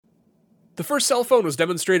The first cell phone was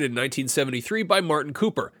demonstrated in 1973 by Martin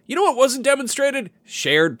Cooper. You know what wasn't demonstrated?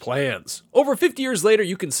 Shared plans. Over 50 years later,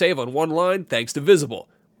 you can save on one line thanks to Visible.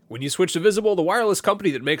 When you switch to Visible, the wireless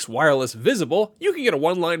company that makes wireless visible, you can get a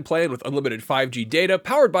one-line plan with unlimited 5G data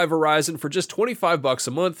powered by Verizon for just $25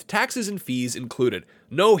 a month, taxes and fees included.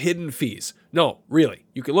 No hidden fees. No, really.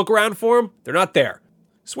 You can look around for them. They're not there.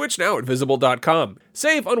 Switch now at Visible.com.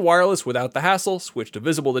 Save on wireless without the hassle. Switch to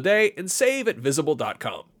Visible today and save at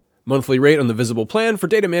Visible.com. Monthly rate on the Visible plan for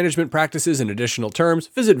data management practices and additional terms.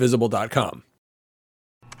 Visit Visible.com.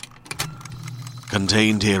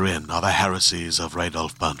 Contained herein are the heresies of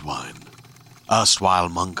Radolf Burntwine, erstwhile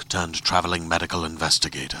monk turned traveling medical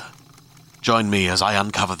investigator. Join me as I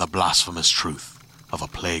uncover the blasphemous truth of a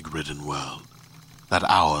plague-ridden world, that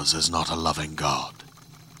ours is not a loving God,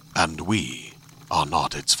 and we are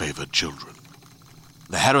not its favored children.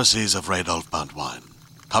 The heresies of Radolf Burntwine,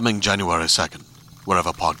 coming January 2nd,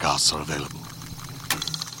 wherever podcasts are available.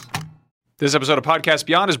 This episode of Podcast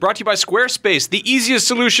Beyond is brought to you by Squarespace, the easiest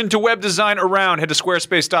solution to web design around. Head to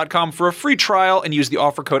squarespace.com for a free trial and use the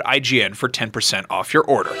offer code IGN for 10% off your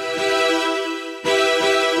order. Do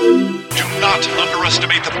not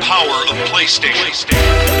underestimate the power of PlayStation.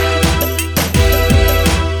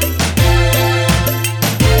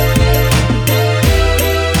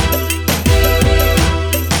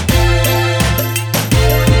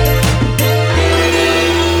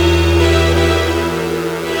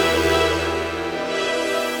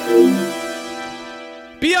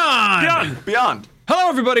 Beyond. Hello,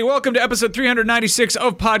 everybody. Welcome to episode 396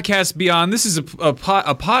 of Podcast Beyond. This is a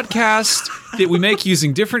podcast that we make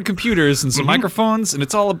using different computers and some microphones, and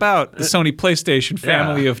it's all about the Sony PlayStation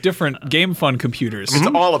family of different game fun computers. It's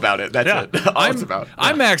all about it. That's it. All it's about.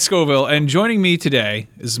 I'm Max Scoville, and joining me today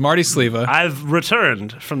is Marty Sleva. I've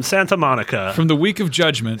returned from Santa Monica. From the Week of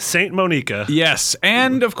Judgment. Saint Monica. Yes,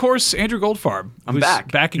 and of course, Andrew Goldfarb. I'm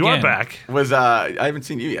back. Back again. You are back. I haven't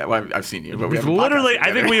seen you yet. Well, I've seen you, but we haven't literally.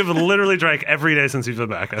 I think we have literally drank every day since you've been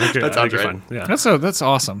back. I think that sounds right. fine. Yeah. That's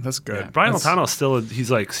awesome. That's good. Yeah. Brian Altano's still. He's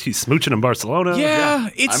smooching in Barcelona. Yeah.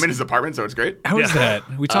 I'm in his apartment, so it's great. How is that?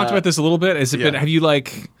 We talked about this a little bit. Has it been? Have you you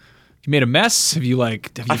made a mess? Have you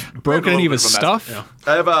broken any of his stuff? Yeah.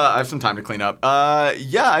 I have some time to clean up. I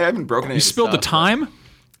haven't broken any. You spilled the thyme?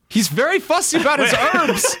 He's very fussy about his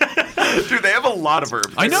herbs. Dude, they have a lot of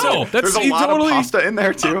herbs. I know. There's a lot of pasta in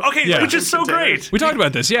there, too. Which is so great. We talked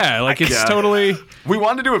about this, it's totally... We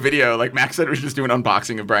wanted to do a video, like Max said, we should just do an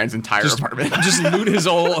unboxing of Brian's entire apartment. Just loot his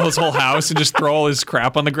whole house and just throw all his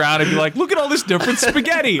crap on the ground and be like, look at all this different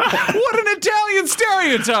spaghetti. What an Italian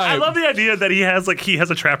stereotype. I love the idea that he has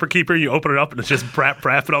a trapper keeper, you open it up and it's just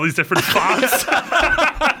brap and all these different fonts.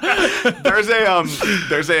 There's I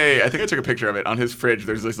think I took a picture of it on his fridge.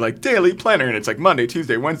 There's this daily planner, and it's Monday,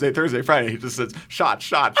 Tuesday, Wednesday, Thursday, Friday. He just says shot.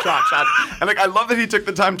 And I love that he took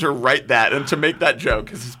the time to write that and to make that joke,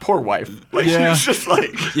 because his poor wife, she's just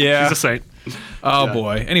she's a saint. Oh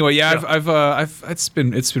boy. Anyway, it's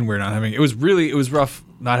been weird not having. It was rough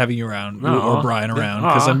not having you around or Brian around,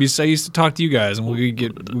 because I used to talk to you guys and we go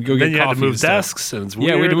get coffee. Then you had to move and stuff. desks, and it's weird.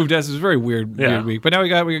 Yeah, we had to move desks. It was a very weird week. But now we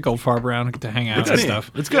got Goldfarb around and get to hang out and stuff.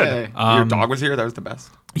 It's good. Your dog was here. That was the best.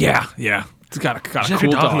 Yeah. It's got a cool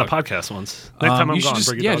your dog on the podcast once. Next time I'm gone,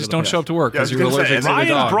 bring your dog. Just don't show up to work because you're allergic to the Ryan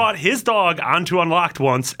dog. brought his dog onto Unlocked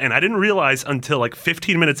once, and I didn't realize until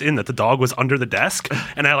 15 minutes in that the dog was under the desk,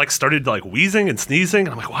 and I started wheezing and sneezing, and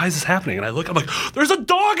I'm like, why is this happening? And I look, I'm like, there's a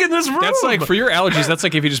dog in this room. That's for your allergies. That's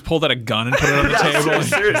like if you just pulled out a gun and put it on the table.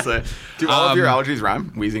 Seriously. Do all of your allergies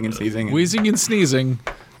rhyme? Wheezing and sneezing. Wheezing and sneezing.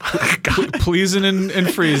 Pleasing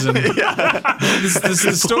and freezing. This is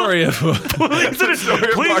the story of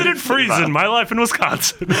pleasing and freezing. My life in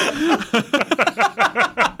Wisconsin.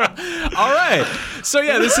 All right. So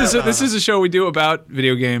this is a show we do about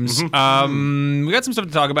video games. We got some stuff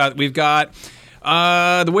to talk about. We've got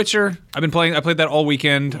The Witcher. I played that all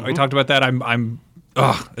weekend. I talked about that.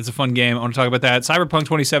 It's a fun game. I want to talk about that. Cyberpunk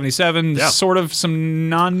 2077. Sort of some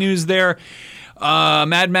non-news there.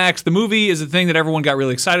 Mad Max, the movie, is a thing that everyone got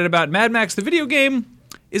really excited about. Mad Max, the video game,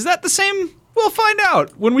 is that the same? We'll find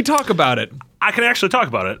out when we talk about it. I can actually talk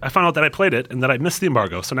about it. I found out that I played it and that I missed the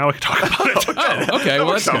embargo, so now I can talk about it. Oh, okay.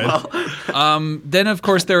 Well, that's good. Then, of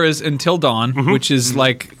course, there is Until Dawn, which is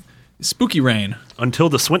like Spooky Rain. Until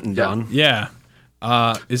the Swinton Dawn. Yeah.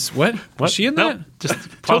 Is what? Is she in that? No,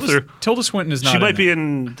 just plow through. Tilda Swinton is not. She might be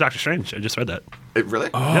in Doctor Strange. I just read that. Really?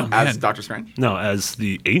 Oh, as Doctor Strange? No, as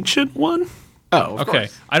the Ancient One. Oh, of Okay.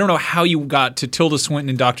 course. I don't know how you got to Tilda Swinton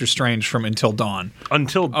in Doctor Strange from Until Dawn.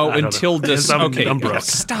 Until Oh, I don't until know. this. Okay, I'm broke.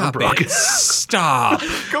 stop I'm broke. it. Stop.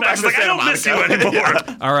 Go back Max to is like, I Santa don't miss you Monica.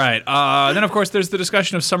 anymore. All right. Then, of course, there's the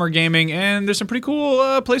discussion of summer gaming, and there's some pretty cool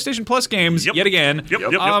PlayStation Plus games Yep. yet again.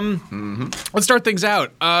 Yep. Let's start things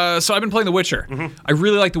out. So I've been playing The Witcher. I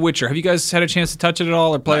really like The Witcher. Have you guys had a chance to touch it at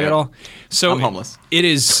all or play it at all? So I'm homeless. It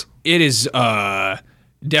is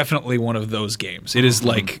definitely one of those games. It is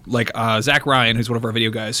like Zach Ryan, who's one of our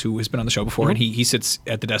video guys who has been on the show before, and he sits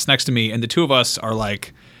at the desk next to me, and the two of us are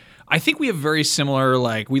like, I think we have very similar,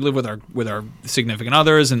 like, we live with our significant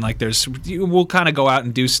others, and like we'll kind of go out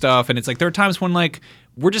and do stuff, and it's like there are times when like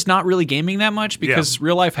we're just not really gaming that much because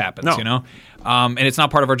real life happens, No. you know? And it's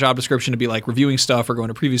not part of our job description to be like reviewing stuff or going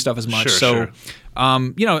to preview stuff as much. Sure.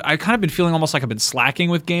 You know, I've kind of been feeling almost like I've been slacking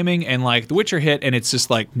with gaming, and like The Witcher hit, and it's just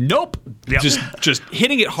like, nope, Yep. just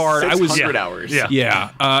hitting it hard. I was 600 hours. Yeah.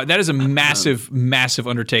 yeah, that is a massive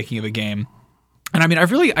undertaking of a game. And I mean,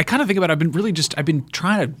 I kind of think about it, I've been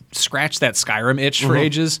trying to scratch that Skyrim itch for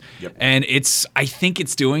ages, and I think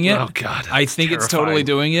it's doing it. Oh, God, I that's think it's terrifying. totally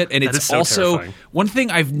doing it, and That it's is so also terrifying. one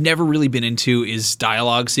thing I've never really been into is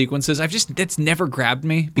dialogue sequences. That's never grabbed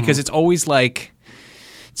me because it's always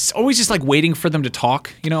just like waiting for them to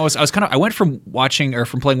talk. You know, I went from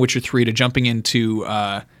playing Witcher 3 to jumping into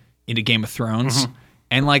Game of Thrones,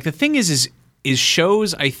 and like the thing is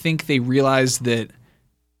shows. I think they realize that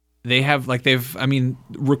they have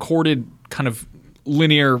recorded kind of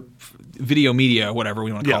linear video media, whatever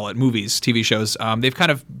we want to call it, movies, TV shows. They've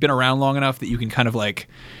kind of been around long enough that you can kind of like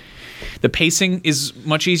the pacing is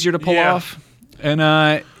much easier to pull off. And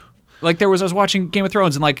like I was watching Game of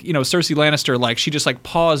Thrones, and like, you know, Cersei Lannister, like she just like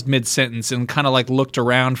paused mid sentence and kind of like looked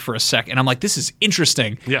around for a sec, and I'm like, this is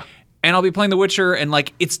interesting. Yeah. And I'll be playing The Witcher, and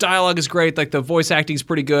like its dialogue is great, like the voice acting is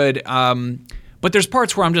pretty good. But there's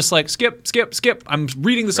parts where I'm just like, skip. I'm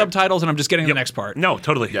reading the subtitles, and I'm just getting the next part. No,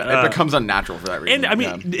 totally. Yeah, it becomes unnatural for that reason. And I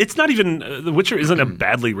mean, it's not even The Witcher isn't a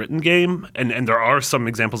badly written game, and there are some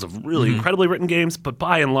examples of really incredibly written games, but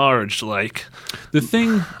by and large, like The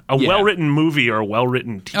thing, a well-written movie or a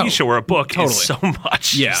well-written TV show or a book is so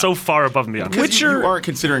much, so far above and beyond. Because you aren't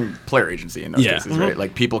considering player agency in those cases, right?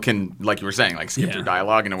 Like people can, like you were saying, like skip through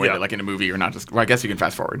dialogue in a way that, like in a movie, you're not just. Well, I guess you can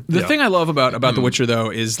fast forward. The thing I love about The Witcher, though,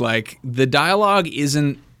 is like the dialogue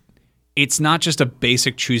it's not just a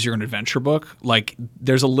basic choose your own adventure book. Like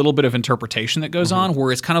there's a little bit of interpretation that goes on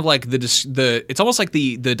where it's kind of like it's almost like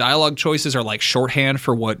the dialogue choices are like shorthand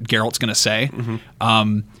for what Geralt's going to say.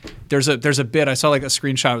 There's a bit, I saw like a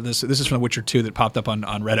screenshot of this. This is from The Witcher 2 that popped up on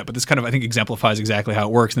Reddit, but this kind of, I think, exemplifies exactly how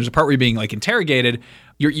it works. And there's a part where you're being like interrogated.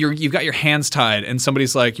 You've got your hands tied, and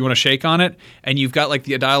somebody's like, you want to shake on it? And you've got like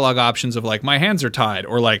the dialogue options of like, my hands are tied,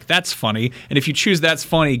 or like, that's funny. And if you choose that's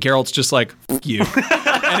funny, Geralt's just like, F you.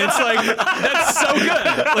 And it's like, that's so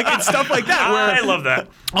good. Like it's stuff like that. Where I love that.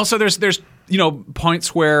 also there's you know,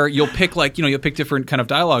 points where you'll pick like, you know, you'll pick different kind of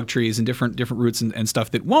dialogue trees and different routes and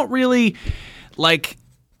stuff that won't really like.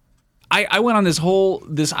 I went on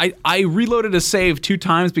I reloaded a save 2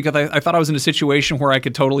 times because I thought I was in a situation where I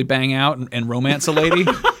could totally bang out and romance a lady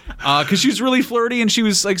because she was really flirty and she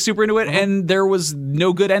was like super into it, and there was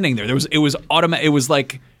no good ending there. It was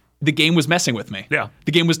like the game was messing with me. Yeah.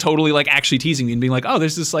 The game was totally like actually teasing me and being like, oh,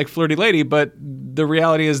 there's this like flirty lady, but the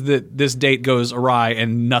reality is that this date goes awry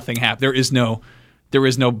and nothing happened. There is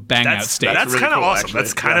no bang out state. That's really kind of cool, awesome. actually.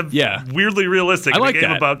 That's kind of weirdly realistic. I like in a game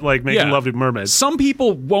that. about like making love to mermaids. Some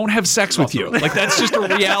people won't have sex with you. Like that's just a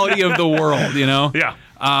reality of the world, you know? Yeah.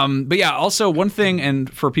 But yeah, also one thing, and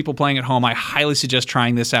for people playing at home, I highly suggest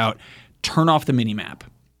trying this out. Turn off the minimap.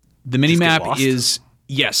 The minimap lost? is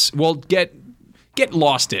get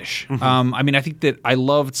lost-ish. I mean, I think that I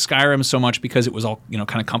loved Skyrim so much because it was all, you know,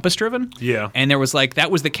 kind of compass-driven. Yeah. And there was like,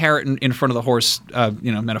 that was the carrot in front of the horse,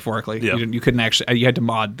 you know, metaphorically. Yeah. You couldn't actually, you had to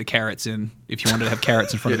mod the carrots in if you wanted to have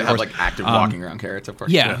carrots in front You of had the to horse. have like active walking around carrots, of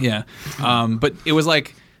course. Yeah. But it was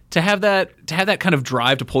like to have that kind of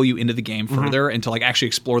drive to pull you into the game further and to like actually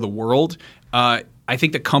explore the world. I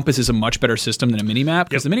think the compass is a much better system than a minimap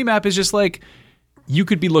because the minimap is just like, you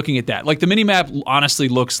could be looking at that. Like the minimap honestly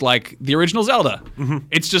looks like the original Zelda.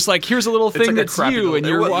 It's just like, here's a little thing like a that's crappy you, little- and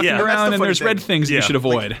you're walking yeah. That's around, the and funny there's red thing. things that you Yeah. should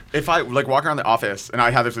avoid. If I like walk around the office, and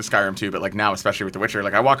I have this with Skyrim too, but like now, especially with The Witcher,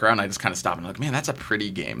 like I walk around, and I just kind of stop and I'm like, man, that's a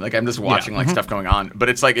pretty game. Like I'm just watching like stuff going on. But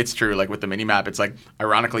it's like, it's true. Like with the mini map, it's like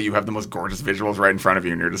ironically you have the most gorgeous visuals right in front of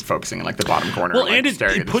you, and you're just focusing in like the bottom corner. Well, like, and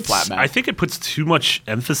staring it at this puts. flat map. I think it puts too much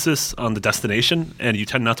emphasis on the destination, and you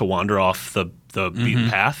tend not to wander off the beaten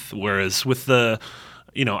path. Whereas with the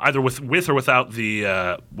either with or without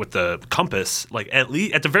the compass, like at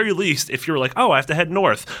the very least, if you're like, oh, I have to head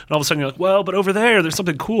north, and all of a sudden you're like, well, but over there's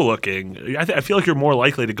something cool looking. I feel like you're more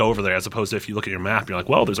likely to go over there as opposed to if you look at your map, you're like,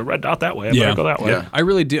 well, there's a red dot that way. I better go that way. Yeah. I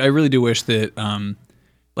really do wish that,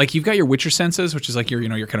 like you've got your Witcher senses, which is like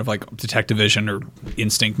your kind of like detective vision or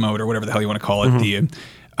instinct mode or whatever the hell you want to call it.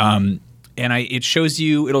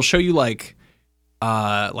 It'll show you like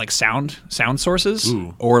sound sources.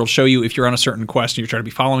 Ooh. Or it'll show you if you're on a certain quest and you're trying to be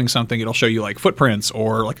following something, it'll show you like footprints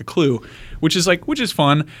or like a clue, which is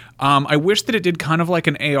fun. I wish that it did kind of like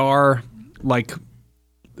an AR, like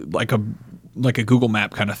a Google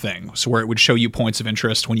map kind of thing. So where it would show you points of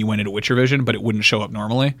interest when you went into Witcher Vision, but it wouldn't show up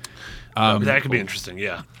normally. That could be interesting,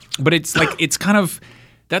 yeah. But it's like, it's kind of,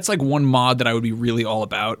 that's like one mod that I would be really all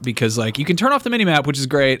about, because like you can turn off the minimap, which is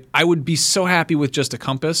great. I would be so happy with just a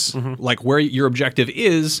compass, like where your objective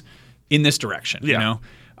is in this direction, you know?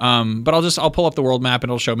 But I'll pull up the world map and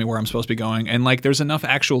it'll show me where I'm supposed to be going. And like there's enough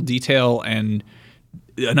actual detail and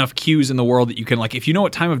enough cues in the world that you can, like, if you know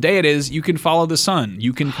what time of day it is, you can follow the sun.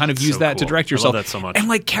 You can kind of use that to direct yourself. I love that so much. And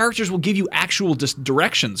like characters will give you actual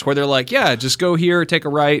directions where they're like, yeah, just go here, take a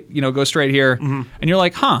right, go straight here. And you're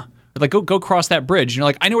like, huh. Like, go cross that bridge. And you're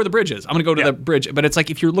like, I know where the bridge is. I'm going to go to the bridge. But it's like,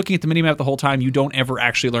 if you're looking at the minimap the whole time, you don't ever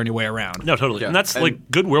actually learn your way around. No, totally. Yeah. And that's like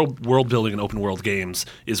good world building and open world games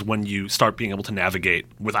is when you start being able to navigate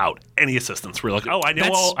without any assistance. We're like, oh, I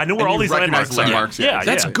know where all these landmarks are. Yeah,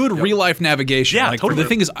 That's good real life navigation. Yeah, like, totally. The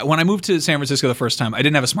thing is, when I moved to San Francisco the first time, I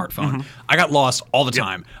didn't have a smartphone. I got lost all the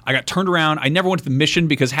time. I got turned around. I never went to the mission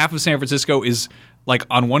because half of San Francisco is like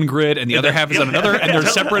on one grid and the other half is on another, and they're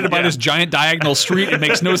separated by this giant diagonal street. It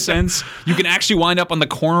makes no sense. You can actually wind up on the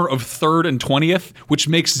corner of 3rd and 20th, which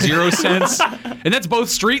makes zero sense. And that's both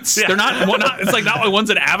streets. They're not it's like not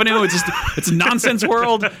one's an avenue. It's a nonsense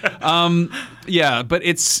world. But I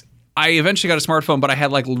eventually got a smartphone, but I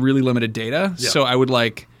had like really limited data. Yeah. So I would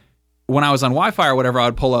like, when I was on Wi-Fi or whatever,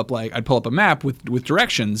 I'd pull up a map with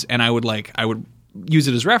directions, and I would use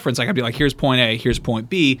it as reference. Like I'd be like, here's point A, here's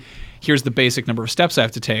point B, here's the basic number of steps I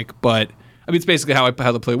have to take. But I mean, it's basically how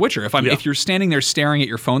to play Witcher. If you're standing there staring at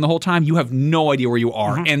your phone the whole time, you have no idea where you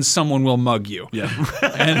are, and someone will mug you. Yeah.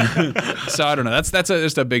 And so I don't know. That's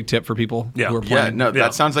just a big tip for people who are playing.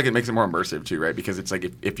 That sounds like it makes it more immersive too, right? Because it's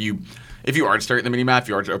like if you are starting the mini map, if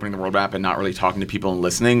you are opening the world map and not really talking to people and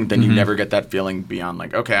listening, then you never get that feeling beyond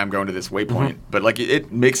like, okay, I'm going to this waypoint. But like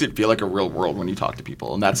it makes it feel like a real world when you talk to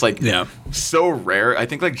people, and that's like so rare. I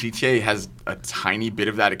think like GTA has a tiny bit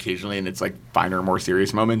of that occasionally, and it's like finer, more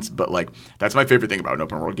serious moments. But like that's my favorite thing about an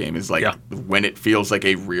open world game is like when it feels like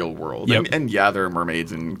a real world. Yep. And there are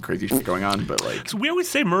mermaids and crazy shit going on, but like so we always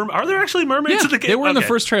say are there actually mermaids in the game? They were in the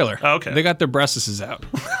first trailer. Oh, okay. They got their breastises out.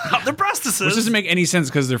 Their breastises? Which doesn't make any sense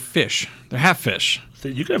because they're fish. They're half fish.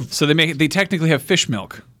 So they technically have fish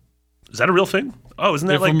milk. Is that a real thing? Oh, isn't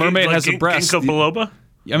that if like a mermaid like has a breast? Ginkgo biloba?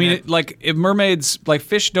 I mean, if mermaids, like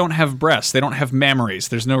fish don't have breasts, they don't have mammaries.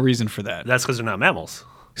 There's no reason for that. That's because they're not mammals.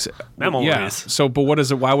 Mammal mammals. So, but what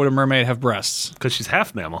is it? Why would a mermaid have breasts? Because she's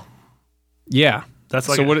half mammal. Yeah. That's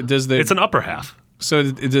like it's an upper half.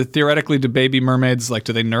 So theoretically, do baby mermaids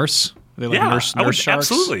do they nurse? Are they like nurse I would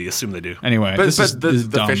sharks? Absolutely assume they do. Anyway, but this the is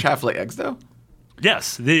dumb. fish have lay eggs though.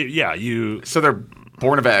 Yes. So they're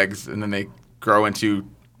born of eggs and then they grow into.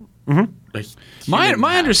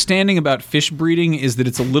 My understanding about fish breeding is that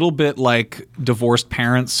it's a little bit like divorced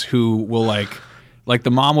parents who will like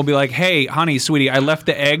the mom will be like, hey, honey, sweetie, I left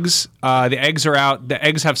the eggs. The eggs are out. The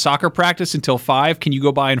eggs have soccer practice until 5. Can you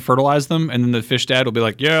go by and fertilize them? And then the fish dad will be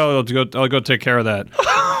like, yeah, I'll go take care of that.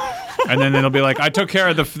 And then it'll be like, I took care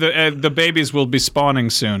of the babies will be spawning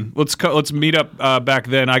soon. Let's meet up back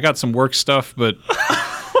then. I got some work stuff, but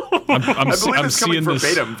I'm seeing this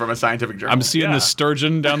verbatim from a scientific journal. I'm seeing the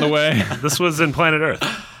sturgeon down the way. This was in Planet Earth.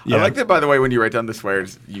 Yeah. I like that, by the way, when you write down the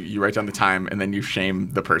swears, you write down the time, and then you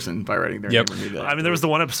shame the person by writing their name. I mean, there was the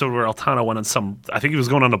one episode where Altano went on I think he was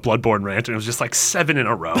going on a Bloodborne rant, and it was just like 7 in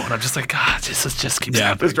a row. And I'm just like, God, this just keeps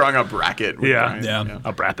happening. Just drawing a bracket.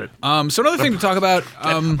 A bracket. So another thing to talk about,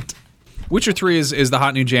 Witcher 3 is the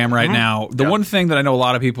hot new jam right now. The one thing that I know a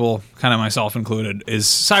lot of people, kind of myself included, is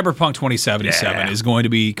Cyberpunk 2077 is going to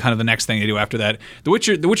be kind of the next thing they do after that. The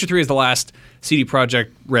Witcher 3 is the last CD Projekt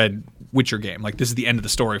Red Witcher game. Like, this is the end of the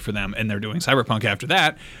story for them, and they're doing Cyberpunk after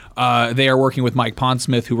that. They are working with Mike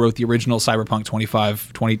Pondsmith, who wrote the original Cyberpunk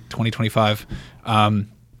 2025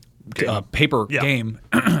 paper game,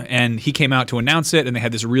 and he came out to announce it, and they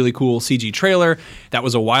had this really cool CG trailer. That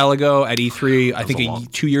was a while ago at E3, I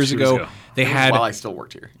think 2 years ago. They had while I still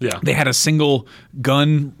worked here. Yeah. They had a single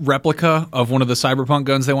gun replica of one of the Cyberpunk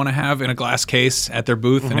guns they want to have in a glass case at their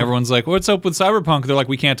booth, and everyone's like, "What's up with Cyberpunk?" They're like,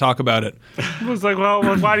 "We can't talk about it." I was like, well,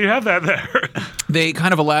 why do you have that there? They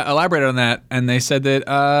kind of elaborated on that, and they said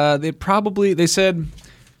that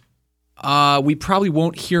we probably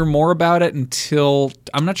won't hear more about it until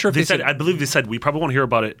I'm not sure if they said. I believe they said we probably won't hear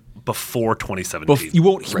about it before 2017.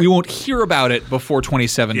 We won't hear about it before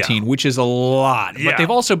 2017, which is a lot. Yeah. But they've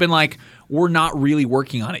also been like, we're not really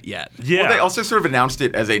working on it yet. Yeah. Well, they also sort of announced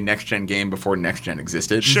it as a next-gen game before next-gen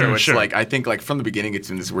existed. Sure, so it's sure. like, I think like from the beginning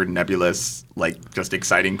it's in this weird nebulous, like just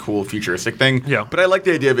exciting, cool, futuristic thing. Yeah. But I like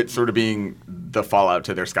the idea of it sort of being the Fallout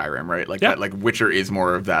to their Skyrim, right? Like that, like Witcher is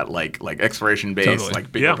more of that like exploration-based, Totally.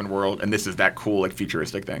 like big open world, and this is that cool, like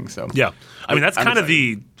futuristic thing. So Yeah. I mean, that's I'm kind of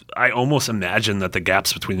excited. I almost imagine that the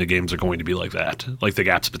gaps between the games are going to be like that. Like the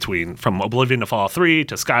gaps between from Oblivion to Fallout 3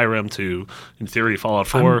 to Skyrim to, in theory, Fallout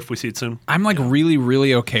 4 if we see it soon. I'm like really,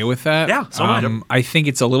 really okay with that. Yeah, so am I. I think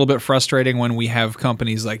it's a little bit frustrating when we have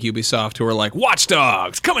companies like Ubisoft who are like, Watch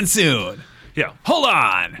Dogs, coming soon. Yeah. Hold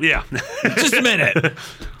on. Yeah. Just a minute.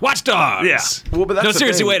 Watch Dogs. Yeah. Well, but that's No, the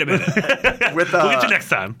seriously, thing. wait a minute. With We'll get you next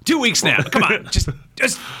time. 2 weeks now. Come on. Just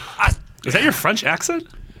Is that your French accent?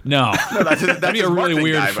 no. No, that's his, that's be his a really marketing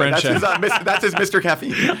weird guy, but French That's his Mr.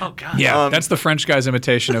 Caffeine. Oh, God. Yeah, that's the French guy's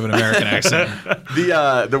imitation of an American accent.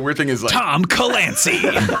 The weird thing is like Tom Clancy.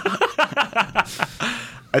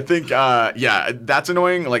 I think, that's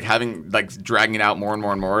annoying. Like dragging it out more and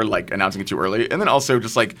more and more, like announcing it too early, and then also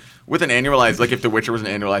just like with an annualized, like if The Witcher was an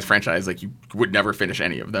annualized franchise, like you would never finish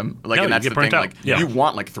any of them. Like, No, and you that's get the burnt thing. out. Like, Yeah. you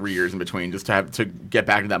want like 3 years in between just to get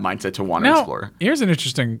back to that mindset to want to Now, explore. here's an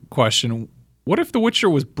interesting question. What if The Witcher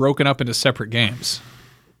was broken up into separate games?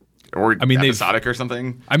 Or I mean, episodic or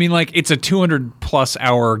something. I mean, like it's a 200+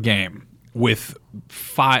 hour game with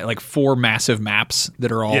 4 massive maps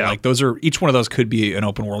that are all Yeah. like those are each one of those could be an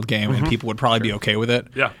open world game and people would probably be okay with it.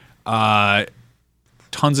 Yeah.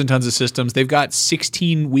 Tons and tons of systems. They've got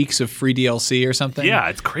 16 weeks of free DLC or something. Yeah,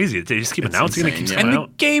 it's crazy. They just keep announcing it. insane, Keeps yeah. coming And the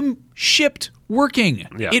out. game shipped working.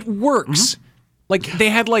 Yeah. It works. Like they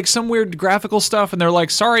had like some weird graphical stuff and they're like,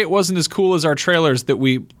 sorry, it wasn't as cool as our trailers that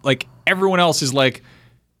we like. Everyone else is like,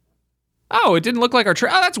 oh, it didn't look like our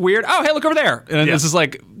trailer. Oh, that's weird. Oh, hey, look over there. And Yeah. this is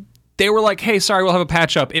like, they were like, hey, sorry, we'll have a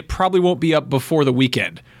patch up. It probably won't be up before the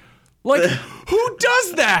weekend. Like, who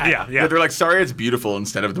does that? Yeah, Yeah, they're like, sorry, it's beautiful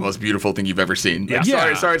instead of the most beautiful thing you've ever seen. Like,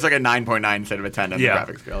 Yeah. sorry, it's like a 9.9 instead of a 10 on Yeah.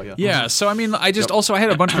 the graphics scale. Yeah. Yeah, so I mean, I just also I had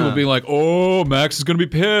a bunch of people being like, "Oh, Max is going to be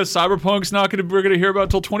pissed. Cyberpunk's not going to we're going to hear about it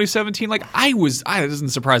until 2017." Like it doesn't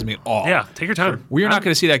surprise me at all. Yeah, take your time. we are not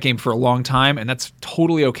going to see that game for a long time, and that's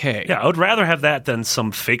totally okay. Yeah, I would rather have that than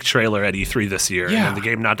some fake trailer at E3 this year, Yeah. and the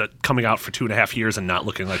game not coming out for 2.5 years and not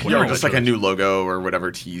looking like Yeah, whatever. or just like a new logo or whatever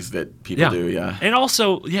tease that people do. Yeah. And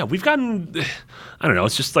also, we've gotten, I don't know,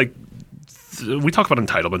 it's just like, we talk about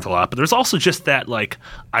entitlement a lot, but there's also just that, like,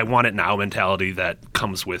 I want it now mentality that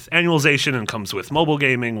comes with annualization and comes with mobile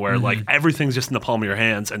gaming where, like, everything's just in the palm of your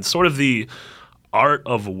hands. And sort of the art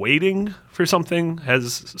of waiting for something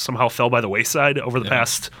has somehow fell by the wayside over the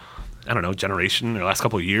past, I don't know, generation or last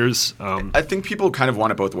couple of years. I think people kind of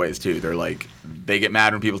want it both ways too. They're like, they get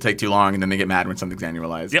mad when people take too long, and then they get mad when something's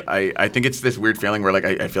annualized. Yep. I think it's this weird feeling where like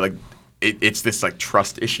I feel like it's this like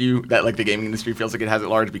trust issue that like the gaming industry feels like it has at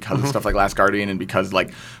large because of stuff like Last Guardian and because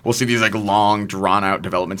like we'll see these like long drawn out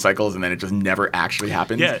development cycles and then it just never actually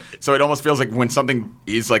happens. Yeah. So it almost feels like when something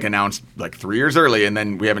is like announced like 3 years early and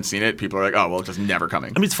then we haven't seen it, people are like, oh well, it's just never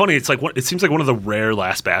coming. I mean, it's funny. It's like it seems like one of the rare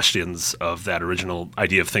last bastions of that original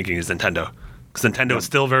idea of thinking is Nintendo. Because Nintendo is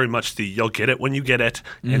still very much the you'll get it when you get it.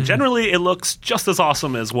 And generally it looks just as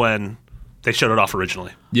awesome as when they showed it off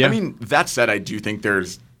originally. Yeah. I mean, that said, I do think there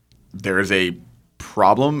is a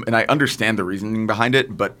problem, and I understand the reasoning behind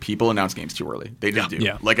it, but people announce games too early. They just do.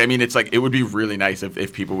 Yeah. Like, I mean, it's like, it would be really nice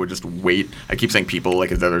if people would just wait. I keep saying people,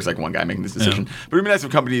 like, as though there's, like, one guy making this decision. But it would be nice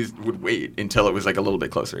if companies would wait until it was, like, a little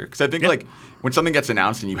bit closer. Because I think, like, when something gets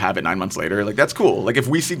announced and you have it 9 months later, like, that's cool. Like, if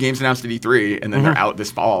we see games announced at E3 and then they're out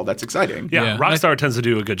this fall, that's exciting. Yeah, Yeah. Rockstar tends to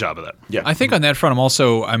do a good job of that. Yeah. I think on that front,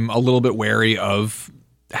 I'm a little bit wary of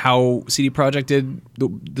how CD Projekt did the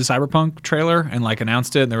Cyberpunk trailer and like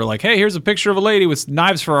announced it, and they were like, "Hey, here's a picture of a lady with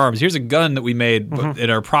knives for arms. Here's a gun that we made at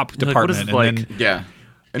our prop Like, what is department." it like? And then Yeah.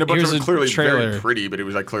 And a bunch Here's of a it clearly trailer. very pretty, but it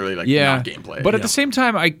was, like, clearly, like, yeah, not gameplay. but at the same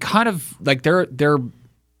time, I kind of like they're.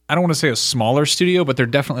 I don't want to say a smaller studio, but they're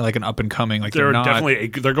definitely like an up and coming. Like They're not, definitely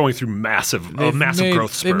they're going through massive growth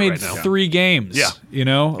spurt They've made right now. 3 games. Yeah. You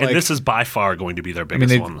know? And this is by far going to be their I mean,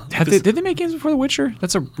 biggest one. did they make games before The Witcher?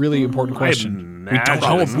 That's a really important question.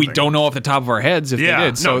 We don't know off the top of our heads if they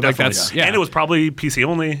did. So like that's and it was probably PC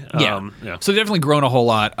only. Yeah. So they've definitely grown a whole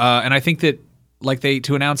lot. And I think that like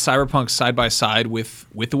to announce Cyberpunk side by side with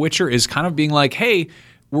The Witcher is kind of being like, hey,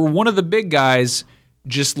 we're one of the big guys.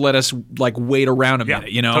 Just let us like wait around a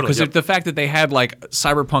minute, you know, because the fact that they had like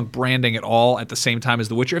Cyberpunk branding at all at the same time as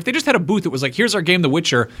The Witcher, if they just had a booth that was like, here's our game, The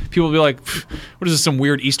Witcher, people would be like, what is this, some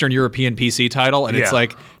weird Eastern European PC title? And it's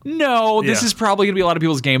like, no, this is probably gonna be a lot of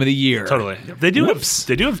people's game of the year. Totally. They do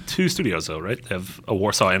have 2 studios though, right? They have a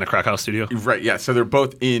Warsaw and a Krakow studio. Right. Yeah. So they're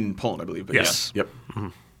both in Poland, I believe. But yes. Yeah. Yep. Mm-hmm.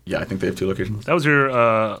 Yeah, I think they have 2 locations. That was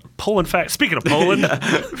your Poland fact. Speaking of Poland,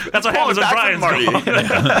 that's what happens when Brian's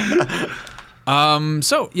gone.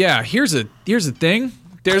 So yeah, here's a thing.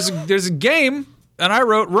 There's a game, and I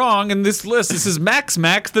wrote wrong in this list. This is Max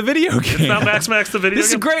the video game. It's not Max the video game?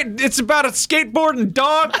 This is great. It's about a skateboarding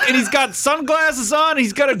dog, and he's got sunglasses on.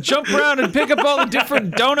 He's got to jump around and pick up all the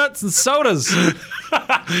different donuts and sodas.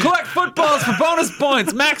 Collect footballs for bonus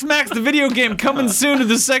points. Max the video game coming soon to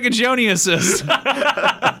the Sega Genesis.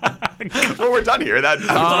 Well, we're done here. That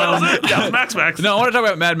was Max. No, I want to talk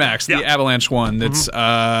about Mad Max, the Avalanche one. That's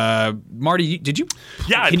Marty. Did you?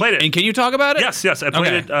 Yeah, I played it. And can you talk about it? Yes, I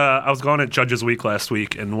played it. I was gone at Judges Week last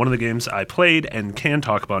week, and one of the games I played and can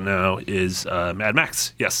talk about now is Mad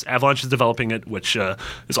Max. Yes, Avalanche is developing it, which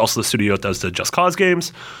is also the studio that does the Just Cause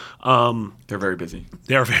games. They're very busy.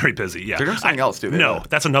 They are very busy. Yeah, they're doing something else, do they? No,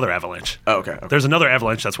 that's another Avalanche. Oh, okay. There's another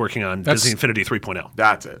Avalanche that's working on Disney Infinity 3.0.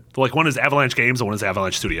 That's it. Like one is Avalanche Games and one is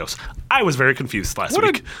Avalanche Studios. I was very confused last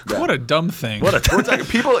week. What a dumb thing.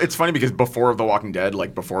 It's funny because before The Walking Dead,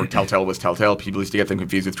 like before Telltale was Telltale, people used to get them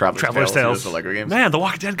confused with Traveler's Tales. The Lego games. Man, The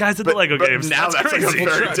Walking Dead guys did the Lego games. Now that's crazy.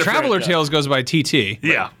 Like Traveler Tales goes by TT.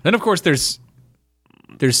 Yeah. Then of course there's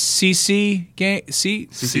CCP.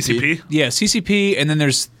 Yeah, CCP, and then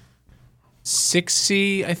there's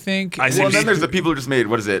 6C, I think. Well, then there's the people who just made,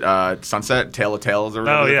 what is it, Sunset, Tale of Tales, or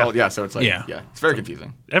whatever they're called. Yeah, so it's like, it's very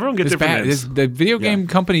confusing. Everyone gets different names. The video game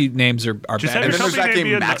company names are bad. And then there's that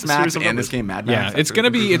game Max and this game Mad Max. Yeah, it's gonna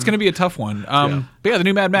be a tough one. But yeah, the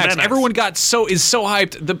new Mad Max. Everyone is so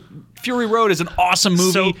hyped. The Fury Road is an awesome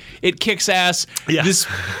movie. It kicks ass. Yeah. This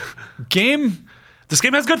game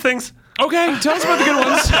has good things. Okay, tell us about the good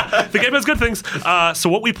ones. The game has good things. So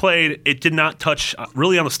what we played, it did not touch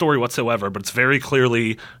really on the story whatsoever, but it's very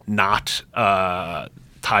clearly not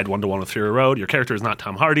tied one-to-one with Fury Road. Your character is not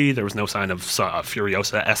Tom Hardy. There was no sign of a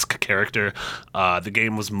Furiosa-esque character. The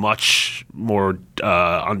game was much more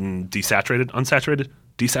desaturated,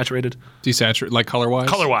 like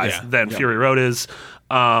color-wise? Than Fury Road is.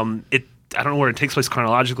 I don't know where it takes place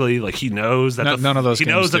chronologically. Like he knows that none of those he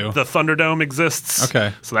games knows do. that the Thunderdome exists.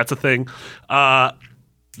 Okay, so that's a thing. The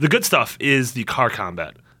good stuff is the car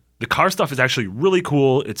combat. The car stuff is actually really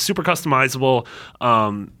cool. It's super customizable.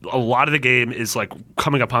 A lot of the game is like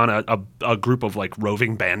coming upon a group of like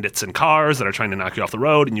roving bandits in cars that are trying to knock you off the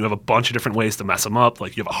road, and you have a bunch of different ways to mess them up.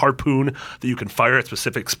 Like you have a harpoon that you can fire at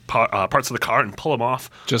specific parts of the car and pull them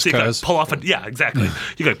off. Just so because. Pull off exactly.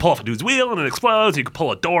 You can pull off a dude's wheel and it explodes. You can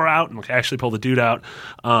pull a door out and actually pull the dude out.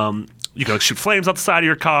 You can shoot flames out the side of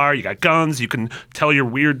your car. You got guns. You can tell your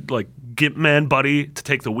weird like Gimp Man buddy to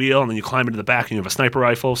take the wheel, and then you climb into the back and you have a sniper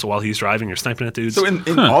rifle. So while he's driving, you're sniping at dudes. So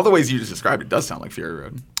in all the ways you just described, it does sound like Fury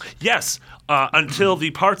Road. Yes, until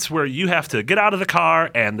the parts where you have to get out of the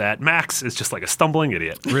car and that Max is just like a stumbling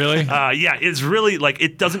idiot. Really? Yeah, it's really like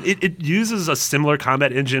it doesn't. It uses a similar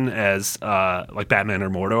combat engine as like Batman or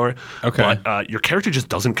Mordor. Okay. But your character just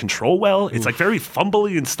doesn't control well. It's like very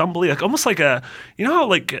fumbly and stumbly, like almost like how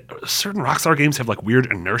like certain Rockstar games have like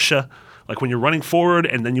weird inertia. Like when you're running forward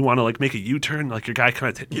and then you want to like make a U-turn, like your guy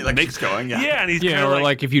kind of keeps going. Yeah, and he's or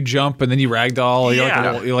like if you jump and then you ragdoll,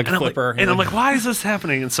 you're like a and flipper. I'm like, why is this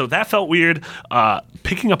happening? And so that felt weird.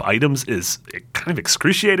 Picking up items is kind of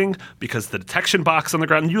excruciating because the detection box on the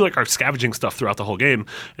ground, you like are scavenging stuff throughout the whole game,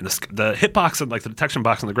 and the hitbox and like the detection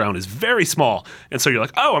box on the ground is very small. And so you're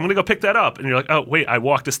like, oh, I'm gonna go pick that up, and you're like, oh wait, I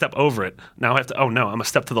walked a step over it. Now I have to. Oh no, I'm a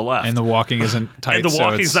step to the left. And the walking isn't tight. And the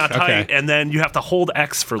walking's not tight. And then you have to hold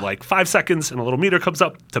X for like 5 seconds, and a little meter comes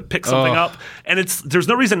up to pick something up. And there's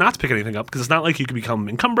no reason not to pick anything up because it's not like you can become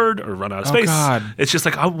encumbered or run out of space. God. It's just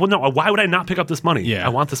like, why would I not pick up this money? Yeah. I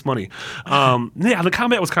want this money. The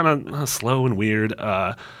combat was kind of slow and weird.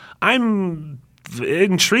 I'm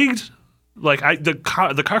intrigued. Like the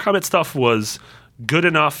car combat stuff was good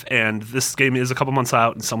enough, and this game is a couple months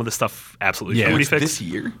out, and some of the stuff absolutely can be fixed. This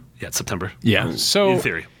year? Yeah, it's September. Yeah. So in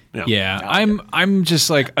theory. Yeah, I'm just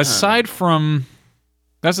like, aside from,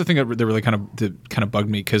 that's the thing that really kind of bugged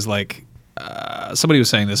me, because like somebody was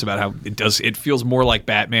saying this about how it feels more like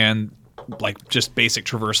Batman, like just basic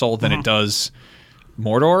traversal, than it does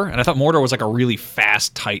Mordor, and I thought Mordor was like a really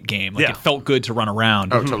fast, tight game. Like it felt good to run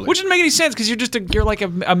around. Oh, totally. Which didn't make any sense, because you're like a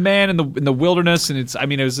man in the wilderness, and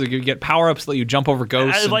it was like you get power ups that you jump over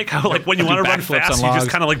ghosts. I like how like when you want to run fast, you just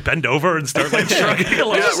kind of like bend over and start like shrugging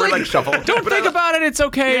along. We're like shuffle. Don't think about it. It's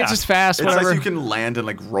okay. Yeah. It's just fast. It's Whatever. like you can land and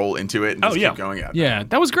like roll into it and just keep going. Yeah,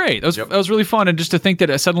 that was great. That was really fun. And just to think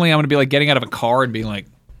that suddenly I'm going to be like getting out of a car and being like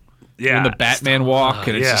doing the Batman walk,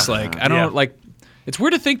 and it's just like I don't like. It's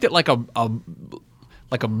weird to think that like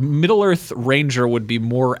a Middle Earth Ranger would be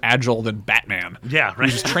more agile than Batman. Yeah, right.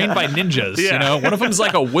 He's trained by ninjas. Yeah. You know, one of them's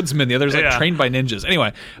like a woodsman, the other's like trained by ninjas.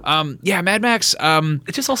 Anyway, Mad Max.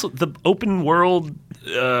 It's just also the open world.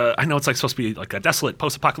 I know it's like supposed to be like a desolate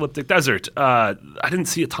post-apocalyptic desert. I didn't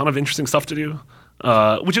see a ton of interesting stuff to do.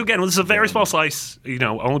 Which again, this is a very small slice. You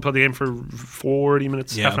know, I only played the game for 40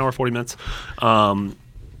 minutes, half an hour, 40 minutes. And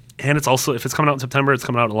it's also, if it's coming out in September, it's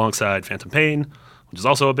coming out alongside Phantom Pain, which is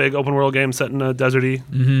also a big open world game set in a deserty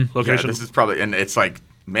location. Yeah, this is probably, and it's like,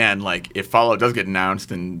 man, like if Fallout does get announced,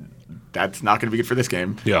 then that's not going to be good for this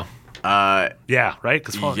game. Yeah. Yeah, right?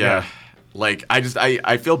 Because like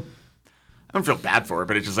I feel. I don't feel bad for it,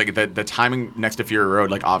 but it's just like the timing next to Fury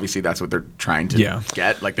Road, like obviously that's what they're trying to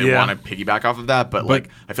get. Like they want to piggyback off of that, but like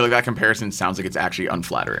I feel like that comparison sounds like it's actually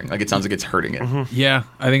unflattering. Like it sounds like it's hurting it. Yeah,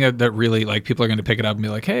 I think that really like people are going to pick it up and be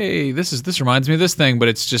like, hey, this reminds me of this thing, but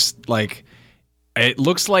it's just like it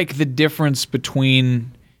looks like the difference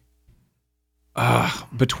between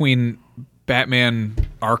Batman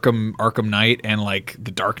Arkham Knight and like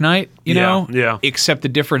the Dark Knight, you know? Yeah. Except the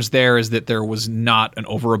difference there is that there was not an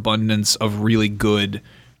overabundance of really good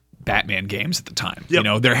Batman games at the time. Yep. You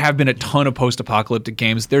know, there have been a ton of post-apocalyptic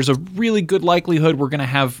games. There's a really good likelihood we're going to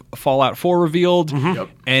have Fallout 4 revealed,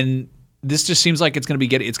 and this just seems like it's going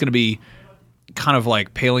to be kind of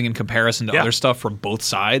like paling in comparison to other stuff from both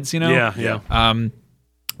sides. You know,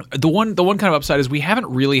 The one kind of upside is we haven't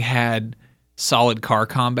really had solid car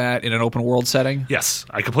combat in an open world setting. Yes,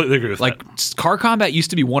 I completely agree with that. Like car combat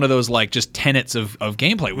used to be one of those like just tenets of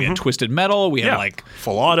gameplay. We had Twisted Metal. We had like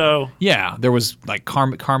Full Auto. Yeah, there was like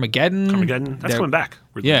Carmageddon. That's coming back.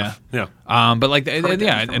 Yeah. But like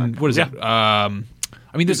and what is it?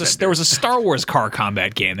 I mean, there was a Star Wars car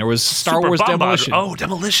combat game. There was Star Super Wars Bomb Demolition. Oh,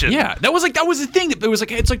 Demolition. Yeah, that was the thing. It was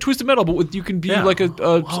like it's like Twisted Metal, but you can be like you could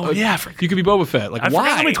be Boba Fett. Like I why?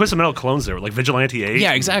 forgot how many Twisted Metal clones there were. Like Vigilante 8.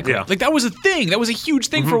 Yeah, exactly. Yeah. Like that was a thing. That was a huge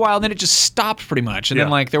thing for a while, and then it just stopped pretty much. And then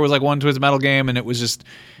like there was like one Twisted Metal game, and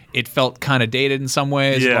it felt kind of dated in some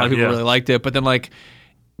ways. A lot of people really liked it, but then like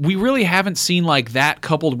we really haven't seen like that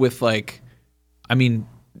coupled with like, I mean,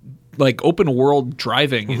 like open world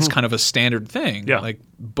driving is kind of a standard thing. Yeah. Like,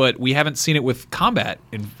 but we haven't seen it with combat.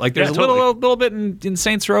 And like, there's a little bit in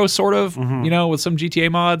Saints Row, sort of, you know, with some GTA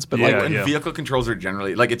mods. But vehicle controls are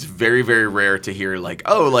generally like it's very, very rare to hear like,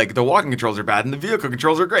 oh, like the walking controls are bad and the vehicle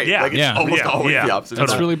controls are great. Yeah. Like it's almost always the opposite.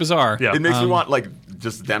 That's really bizarre. Yeah. It makes me want like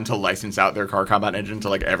just them to license out their car combat engine to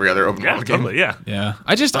like every other open world game. Totally, yeah. Yeah.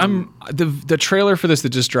 I just the trailer for this that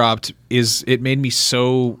just dropped it made me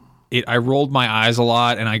so. I rolled my eyes a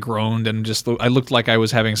lot and I groaned and I looked like I was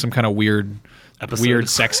having some kind of weird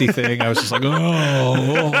sexy thing. I was just like,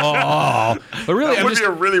 oh. But really, that would be a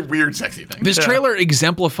really weird sexy thing. This trailer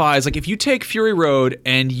exemplifies, like, if you take Fury Road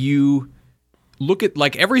and you look at,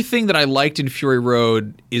 like, everything that I liked in Fury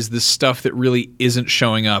Road is the stuff that really isn't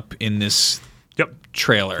showing up in this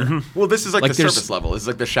trailer. Well, this is like the there's- surface level. This is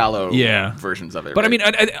like the shallow versions of it. But right?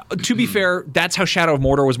 I mean, to be fair, that's how Shadow of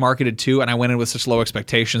Mordor was marketed too, and I went in with such low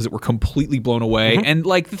expectations that were completely blown away. And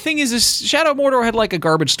like the thing is Shadow of Mordor had like a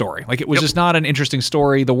garbage story. Like it was just not an interesting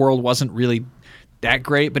story. The world wasn't really that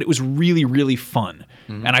great, but it was really, really fun.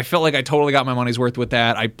 And I felt like I totally got my money's worth with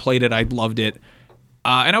that. I played it. I loved it.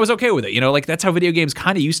 And I was okay with it. You know, like that's how video games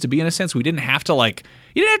kind of used to be in a sense. We didn't have to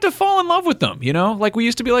you didn't have to fall in love with them, you know? Like we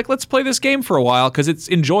used to be like, let's play this game for a while because it's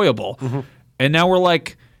enjoyable. And now we're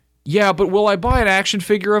like, yeah, but will I buy an action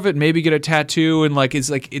figure of it and maybe get a tattoo? And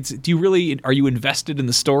are you invested in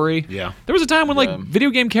the story? Yeah. There was a time when video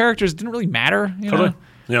game characters didn't really matter. You know?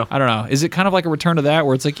 Yeah. I don't know. Is it kind of like a return to that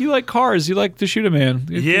where it's like, you like cars, you like to shoot a man.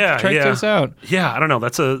 Try this out. Yeah, I don't know.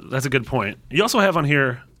 That's a good point. You also have on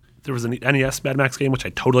here, there was an NES Mad Max game, which I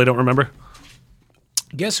totally don't remember.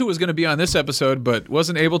 Guess who was going to be on this episode but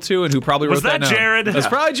wasn't able to, and who probably wrote that Was that Jared? That's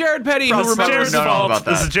probably Jared Petty. Who remembers Jared's know fault. about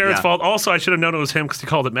that. This is Jared's Yeah. fault. Also, I should have known it was him because he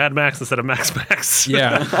called it Mad Max instead of Max Max.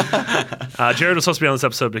 Yeah. Jared was supposed to be on this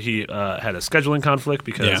episode, but he had a scheduling conflict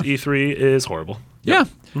because Yeah. E3 is horrible. Yeah.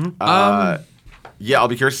 Yeah, I'll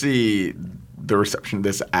be curious to see the reception of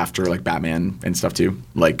this after like Batman and stuff too.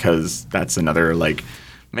 Like, because that's another like,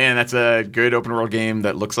 man, that's a good open world game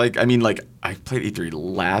that looks like. I mean, like I played E3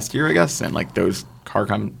 last year, I guess, and like those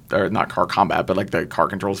not car combat, but like the car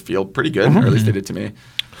controls feel pretty good, or at least they did to me.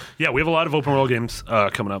 Yeah, we have a lot of open world games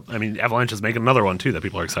coming up. I mean, Avalanche is making another one too that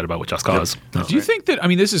people are excited about with Just Cause. Yep. Do you think that? I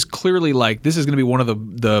mean, this is clearly like this is going to be one of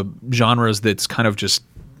the genres that's kind of just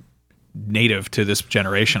native to this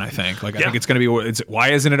generation. I think. Like, I think it's going to be. It's why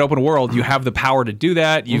isn't it open world? You have the power to do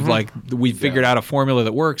that. You've we've figured out a formula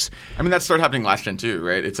that works. I mean, that started happening last gen too,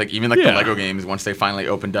 right? It's like even like the Lego games once they finally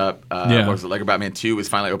opened up. What was it? Lego Batman 2 was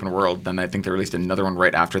finally open world. Then I think they released another one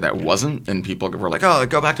right after that wasn't, and people were like, "Oh,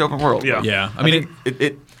 go back to open world." Yeah, yeah. I mean,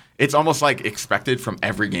 it's almost like expected from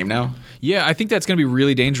every game now. Yeah, I think that's going to be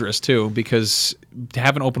really dangerous too, because to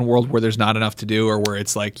have an open world where there's not enough to do, or where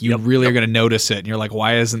it's like you really are going to notice it, and you're like,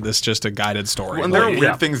 why isn't this just a guided story? Well, and there are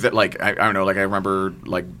weird things that like I don't know, like I remember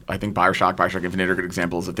like I think Bioshock Infinite are good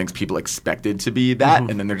examples of things people expected to be that,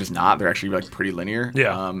 and then they're just not. They're actually like pretty linear.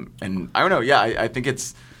 Yeah. And I don't know. Yeah, I think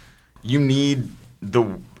it's you need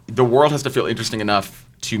the world has to feel interesting enough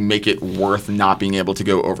to make it worth not being able to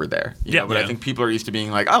go over there. You know? But I think people are used to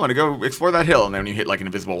being like, I want to go explore that hill, and then when you hit like an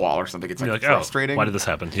invisible wall or something, it's like frustrating. Oh, why did this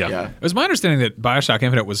happen? Yeah. It was my understanding that Bioshock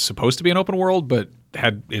Infinite was supposed to be an open world, but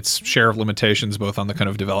had its share of limitations both on the kind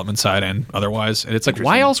of development side and otherwise. And it's like,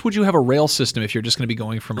 why else would you have a rail system if you're just going to be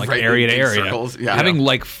going from like area to area? Circles. Having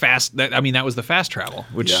like fast, that was the fast travel,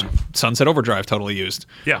 which Sunset Overdrive totally used.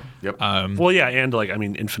 Yeah. Yep. Well, yeah, and like, I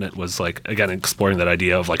mean, Infinite was like, again, exploring that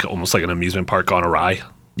idea of like almost like an amusement park gone awry.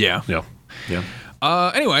 Yeah. Yeah.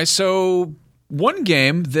 Anyway, so one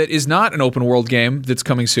game that is not an open world game that's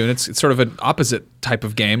coming soon, it's sort of an opposite type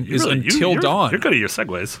of game, is Until Dawn. You're good at your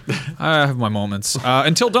segues. I have my moments.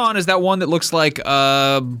 Until Dawn is that one that looks like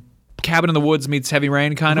Cabin in the Woods meets Heavy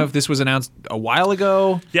Rain, kind of. This was announced a while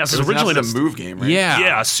ago. Yeah, so it was originally a move game, right?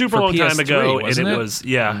 Yeah, super long time ago, and it was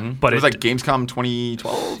but it was like Gamescom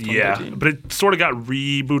 2012. 2013. But it sort of got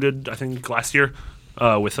rebooted, I think, last year.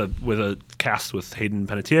 With a cast with Hayden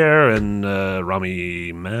Panettiere and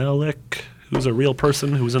Rami Malek, who's a real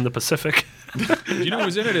person who was in the Pacific. You know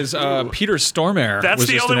who's in it is Peter Stormare. That's was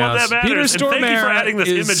the just only announced. one that matters. Peter Stormare, and thank you for adding this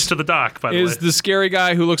image to the doc, by the way. Is the scary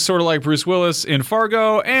guy who looks sort of like Bruce Willis in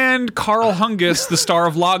Fargo, and Carl Hungus, the star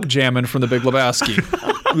of Log Jammin' from The Big Lebowski,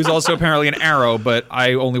 who's also apparently an Arrow, but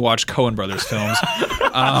I only watch Coen Brothers films.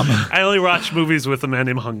 I only watch movies with a man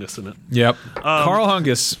named Hungus in it. Yep. Carl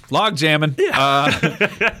Hungus, Log Jammin'.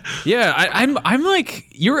 Yeah. I'm like,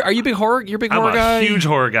 are you a big horror? You're a big horror guy? I'm a huge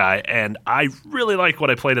horror guy, and I really like what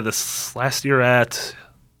I played of this last year at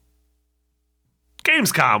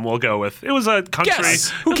Gamescom. We'll go with it was a country. Yes.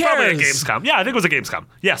 Who cares? Probably a Gamescom. Yeah, I think it was a Gamescom.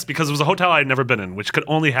 Yes, because it was a hotel I had never been in, which could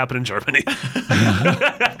only happen in Germany.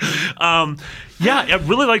 Yeah, I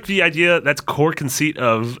really like the idea. That's core conceit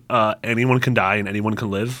of anyone can die and anyone can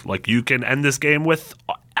live. Like you can end this game with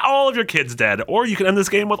all of your kids dead, or you can end this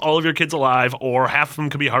game with all of your kids alive, or half of them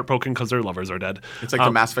could be heartbroken because their lovers are dead. It's like the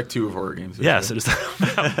Mass Effect 2 of horror games. Yes, it is.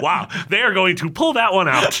 Wow, they are going to pull that one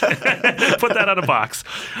out, put that on a box.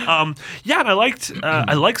 And I liked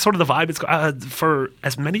sort of the vibe. It's for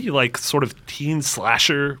as many like sort of teen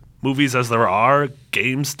slasher movies as there are,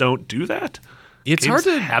 games don't do that. It's games hard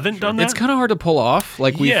to haven't done that. It's kind of hard to pull off.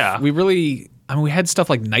 Like we really. I mean, we had stuff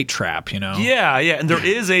like Night Trap, you know? Yeah, and there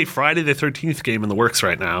is a Friday the 13th game in the works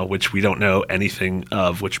right now, which we don't know anything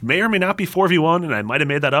of, which may or may not be 4v1, and I might have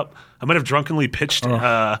made that up. I might have drunkenly pitched.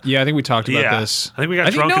 I think we talked about this. I think we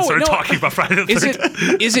got drunk and started talking about Friday the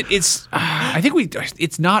 13th. I think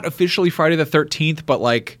it's not officially Friday the 13th, but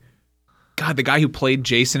like, God, the guy who played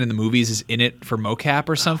Jason in the movies is in it for mocap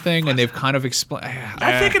or something, and they've kind of explained.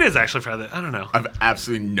 I think it is actually Friday. I don't know. I have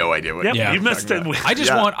absolutely no idea what. Yep, you missed it.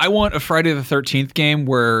 I want a Friday the 13th game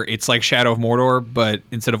where it's like Shadow of Mordor, but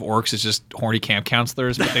instead of orcs, it's just horny camp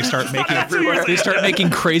counselors. But they start making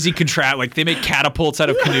crazy like they make catapults out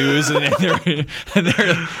of canoes, and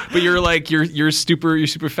they're but you're like you're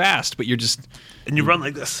super fast, but you're just. And you run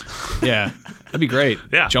like this. Yeah. That'd be great.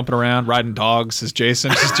 Yeah. Jumping around, riding dogs as Jason.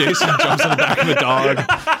 Jason jumps on the back of a dog.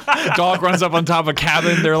 Dog runs up on top of a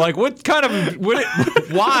cabin. They're like, why?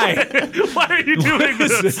 Why are you doing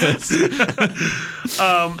this?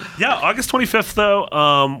 August 25th,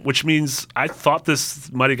 though, which means I thought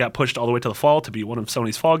this might have got pushed all the way to the fall to be one of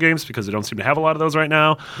Sony's fall games because they don't seem to have a lot of those right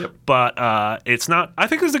now. Yep. But it's not. I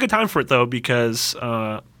think this is a good time for it, though, because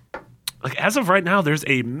like as of right now, there's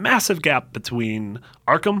a massive gap between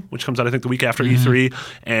Arkham, which comes out I think the week after E3,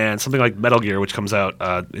 and something like Metal Gear, which comes out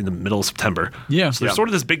in the middle of September. Yeah. So there's sort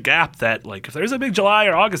of this big gap that like if there's a big July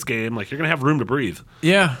or August game, like you're gonna have room to breathe.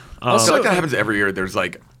 Yeah. I feel like that happens every year. There's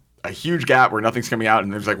like a huge gap where nothing's coming out,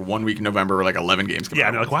 and there's like 1 week in November where like 11 games come out. Yeah,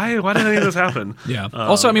 and they're like, why did any of this happen? Yeah.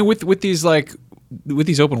 Also, I mean, with these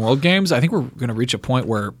open world games, I think we're going to reach a point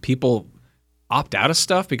where people opt out of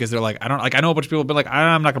stuff because they're like, I know a bunch of people have been like,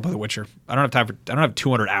 I'm not gonna play The Witcher. I don't have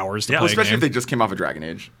 200 hours to play. Especially if they just came off of Dragon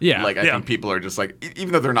Age. Yeah. Like I think people are just like,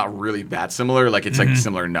 even though they're not really that similar, like it's like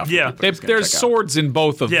similar enough. Yeah. There's swords in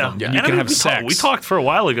both of them. Yeah. And you can have sex. We talked for a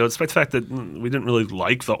while ago, despite the fact that we didn't really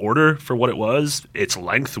like the order for what it was. Its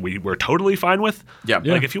length, we were totally fine with. Yeah.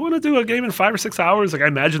 Like if you want to do a game in 5 or 6 hours, like I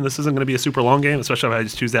imagine this isn't going to be a super long game, especially if I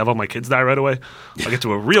just choose to have all my kids die right away. I'll get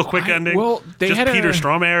to a real quick ending. Well, they just had Peter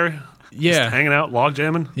Stormare. Yeah, just hanging out, log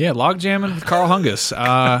jamming. Yeah, log jamming with Carl Hungus.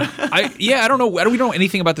 I don't know. We don't know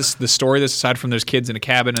anything about the story. This aside from there's kids in a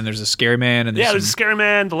cabin and there's a scary man and there's a scary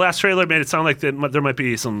man. The last trailer made it sound like there might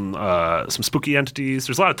be some spooky entities.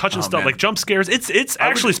 There's a lot of touching stuff, like jump scares. It's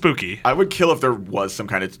actually spooky. I would kill if there was some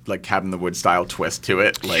kind of like Cabin in the Woods style twist to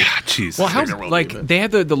it. Like, jeez. Well, how they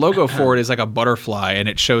had the logo for it is like a butterfly and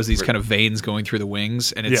it shows these kind of veins going through the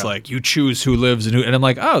wings and it's like you choose who lives and who. And I'm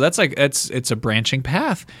like, oh, that's like it's a branching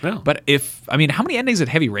path. Yeah. But how many endings did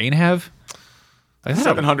Heavy Rain have?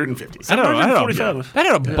 750. I don't know. Yeah. That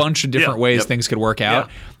had a bunch of different ways Yep. things could work out.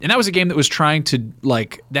 Yeah. And that was a game that was trying to,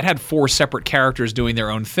 that had 4 separate characters doing their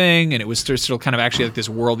own thing, and it was still kind of actually like this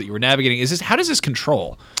world that you were navigating. How does this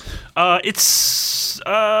control? It's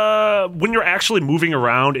when you're actually moving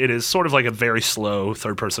around, it is sort of like a very slow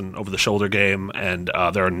third-person over-the-shoulder game, and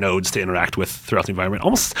there are nodes to interact with throughout the environment.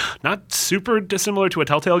 Almost not super dissimilar to a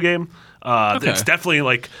Telltale game. It's definitely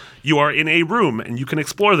like you are in a room and you can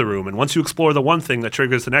explore the room, and once you explore the one thing that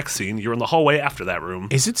triggers the next scene, you're in the hallway after that room.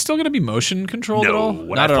 Is it still going to be motion controlled at all?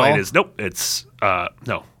 What Not I at played all? is nope. It's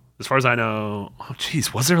no. As far as I know, oh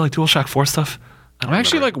geez, was there like DualShock 4 stuff? I'm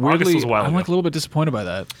actually remember. like August weirdly, was a while I'm like a ago. little bit disappointed by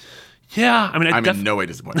that. Yeah, I mean, I'm in no way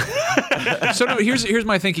disappointed. So no, here's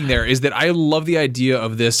my thinking. There is that I love the idea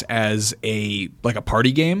of this as a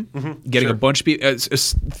party game, getting a bunch of people.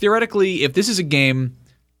 Theoretically, if this is a game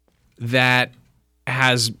that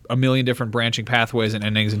has a million different branching pathways and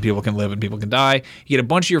endings, and people can live and people can die, you get a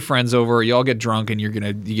bunch of your friends over, you all get drunk, and you're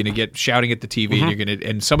gonna get shouting at the TV,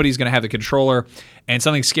 and somebody's gonna have the controller, and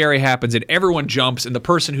something scary happens, and everyone jumps, and the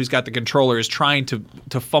person who's got the controller is trying to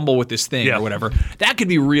fumble with this thing or whatever. That could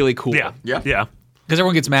be really cool. yeah. Because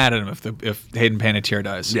everyone gets mad at him if Hayden Panettiere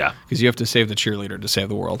dies. Yeah. Because you have to save the cheerleader to save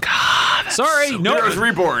the world. God, sorry, no. Heroes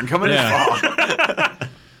Reborn coming in fall.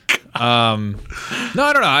 No,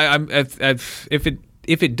 I don't know.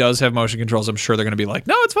 If it does have motion controls, I'm sure they're going to be like,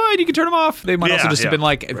 no, it's fine. You can turn them off. They might also just have been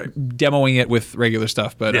demoing it with regular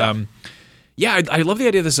stuff. But I love the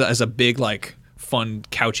idea of this as a big fun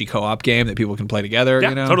couchy co-op game that people can play together. Yeah,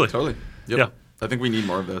 you know? totally. Yep. Yeah. I think we need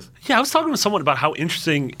more of this. Yeah, I was talking with someone about how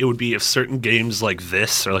interesting it would be if certain games like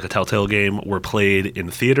this or like a Telltale game were played in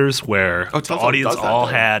theaters where the Telltale audience does that, all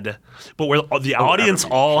though. had, but where the audience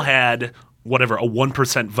all had whatever, a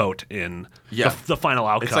 1% vote in the final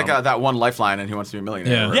outcome. It's like that one Lifeline and Who Wants to Be a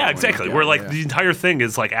Millionaire. Yeah, exactly. Where the entire thing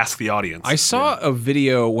is like ask the audience. I saw a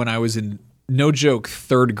video when I was in, no joke,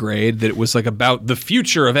 3rd grade that it was about the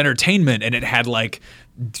future of entertainment, and it had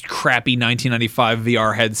crappy 1995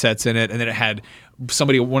 VR headsets in it, and then it had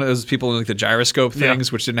one of those people in the gyroscope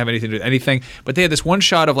things, which didn't have anything to do with anything. But they had this one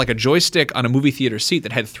shot of a joystick on a movie theater seat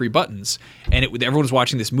that had 3 buttons, and everyone was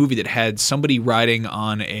watching this movie that had somebody riding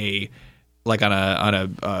on a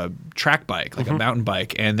track bike, a mountain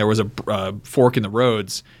bike, and there was a fork in the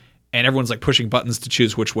roads, and everyone's pushing buttons to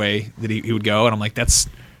choose which way that he would go, and I'm like, that's.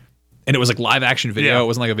 And it was live action video. Yeah. It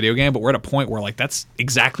wasn't a video game, but we're at a point where that's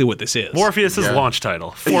exactly what this is. Morpheus' launch title: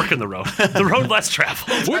 Fork in the Road, the road less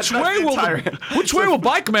traveled. Which way will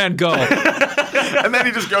Bike Man go? And then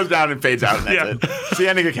he just goes down and fades out, and that's it. It's the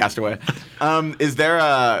ending of Castaway. Is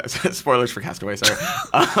there spoilers for Castaway? Sorry.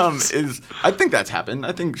 I think that's happened.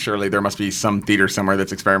 I think surely there must be some theater somewhere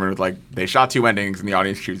that's experimented with they shot 2 endings and the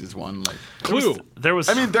audience chooses one. Clue. There was.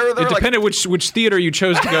 I mean, there It depended which theater you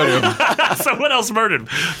chose to go to. Someone else murdered.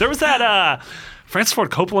 There was that Francis Ford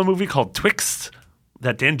Coppola movie called Twixt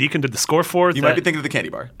that Dan Deacon did the score for. You might be thinking of the candy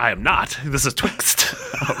bar. I am not. This is Twixt.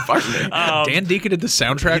 Pardon me. Dan Deacon did the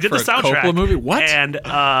soundtrack He did for the a soundtrack. Coppola movie? What? And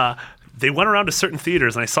they went around to certain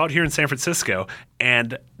theaters, and I saw it here in San Francisco.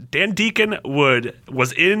 And Dan Deacon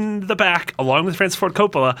was in the back along with Francis Ford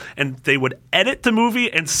Coppola, and they would edit the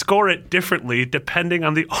movie and score it differently depending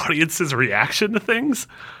on the audience's reaction to things.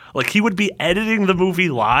 He would be editing the movie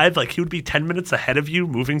live. He would be 10 minutes ahead of you,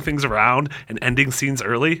 moving things around and ending scenes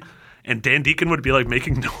early. and Dan Deacon would be like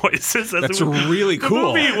making noises. That's really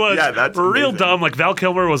cool. The movie was that's real amazing. dumb. Like Val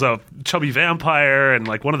Kilmer was a chubby vampire, and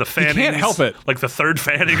like one of the Fannings. can't help it. Like the third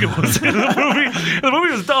Fanning was in the movie. The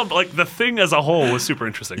movie was dumb, but like the thing as a whole was super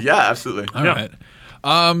interesting. Yeah, absolutely. All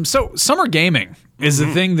right. So summer gaming is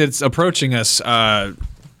the thing that's approaching us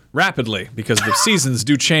rapidly because the seasons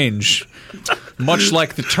do change, much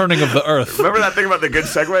like the turning of the earth. Remember that thing about the good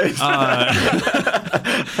segues?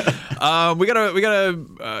 We got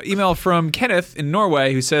a email from Kenneth in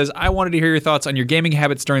Norway who says, I wanted to hear your thoughts on your gaming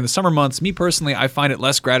habits during the summer months. Me personally, I find it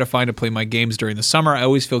less gratifying to play my games during the summer. I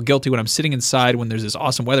always feel guilty when I'm sitting inside when there's this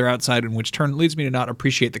awesome weather outside, in which turn leads me to not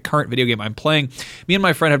appreciate the current video game I'm playing. Me and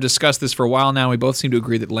my friend have discussed this for a while now. We both seem to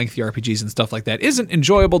agree that lengthy RPGs and stuff like that isn't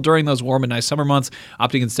enjoyable during those warm and nice summer months,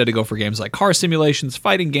 opting instead to go for games like car simulations,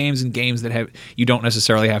 fighting games, and games that you don't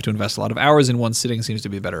necessarily have to invest a lot of hours in one sitting seems to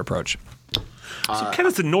be a better approach. So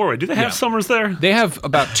Kenneth's in Norway. Do they have summers there? They have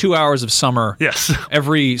about 2 hours of summer Yes.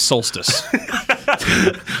 every solstice.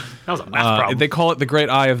 That was a math problem. They call it the Great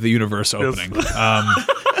Eye of the Universe opening.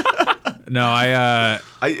 No, I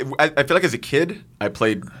feel like as a kid, I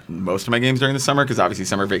played most of my games during the summer because obviously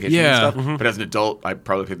summer vacation Yeah. and stuff. But as an adult, I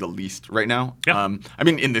probably played the least right now. Yeah. I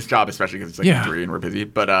mean, in this job especially because it's like Yeah. 3 and we're busy.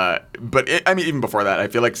 But I mean, even before that, I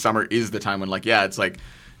feel like summer is the time when it's like,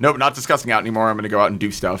 nope, not discussing out anymore. I'm going to go out and do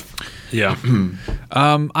stuff. Yeah.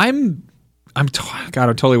 I'm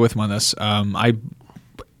totally with him on this. I'm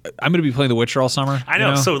going to be playing The Witcher all summer. I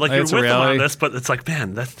know. you So like you're That's a with them on reality. this, but it's like,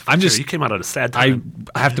 man, you came out at a sad I time.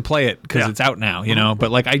 have to play it because Yeah. it's out now, you know. But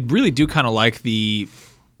like, I really do kind of like I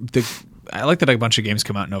like that a bunch of games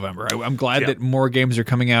come out in November. I'm glad that more games are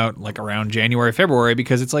coming out like around January, February,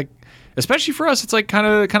 because it's like, especially for us, it's like kind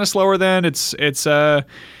of slower. Then it's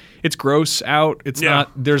gross out. It's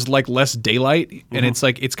not. There's like less daylight, and it's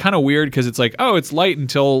like it's kind of weird because it's like, oh, it's light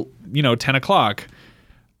until 10 o'clock.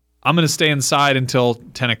 I'm going to stay inside until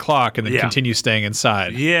 10 o'clock and then continue staying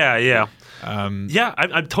inside. Yeah.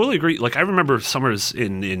 I totally agree. Like I remember summers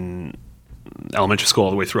in elementary school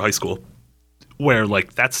all the way through high school, where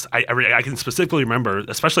like I can specifically remember,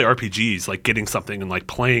 especially RPGs, like getting something and like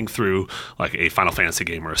playing through like a Final Fantasy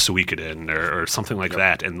game or a Suikoden or something like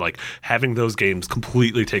that, and like having those games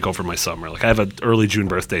completely take over my summer. Like I have an early June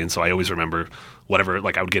birthday, and so I always remember whatever.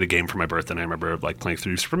 Like I would get a game for my birthday, and I remember like playing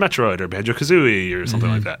through Super Metroid or Banjo-Kazooie or something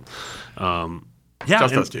like that.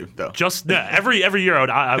 Just those two, though. Every year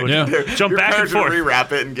I would jump Your back and parents would forth.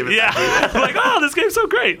 rewrap it and give it Yeah, back to you. like this game's so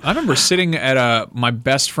great. I remember sitting at my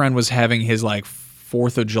best friend was having his like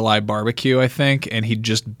 4th of July barbecue, I think, and he'd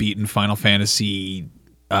just beaten Final Fantasy.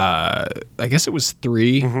 I guess it was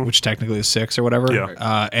 3, which technically is 6 or whatever.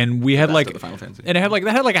 Yeah. And we had the Final Fantasy. and it had like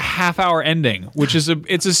a half-hour ending, which is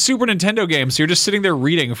it's a Super Nintendo game, so you're just sitting there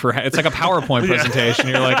reading it's like a PowerPoint presentation.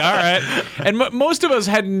 You're like, all right. And most of us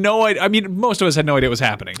had no idea. I mean, most of us had no idea what was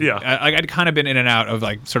happening. Yeah. I'd kind of been in and out of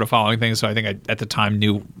like sort of following things, so I think I at the time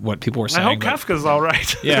knew what people were saying. I hope but- Kafka's all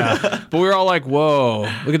right. yeah, but we were all like, "Whoa,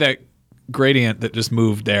 look at that gradient that just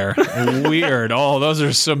moved there. Weird. Oh, those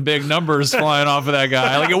are some big numbers flying off of that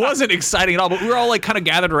guy." Like, it wasn't exciting at all, but we were all like kind of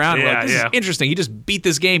gathered around. We're like, this is interesting. He just beat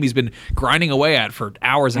this game he's been grinding away at for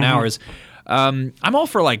hours and hours. I'm all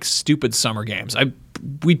for like stupid summer games.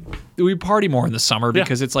 We party more in the summer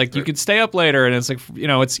because it's like you could stay up later, and it's like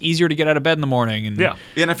it's easier to get out of bed in the morning. And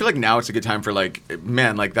and I feel like now it's a good time for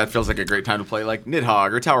that feels like a great time to play like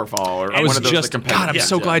Nidhogg or Towerfall or I was one of those just like, competitive God. I'm games.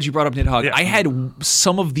 so glad you brought up Nidhogg. Yeah. I had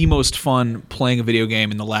some of the most fun playing a video game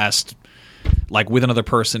in the last, like with another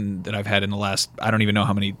person that I've had in the last, I don't even know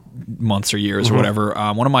how many months or years or whatever.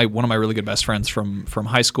 One of my really good best friends from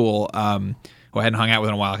high school. Who I hadn't hung out with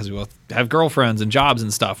in a while because we both have girlfriends and jobs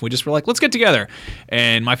and stuff. We just were like, let's get together.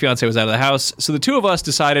 And my fiance was out of the house. So the two of us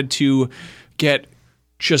decided to get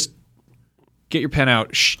your pen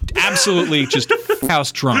out, absolutely just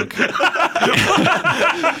house drunk.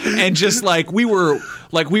 And just like we were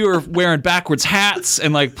wearing backwards hats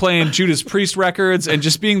and like playing Judas Priest records and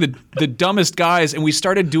just being the dumbest guys. And we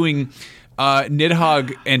started doing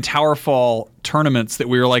Nidhogg and Towerfall tournaments that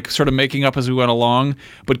we were like sort of making up as we went along,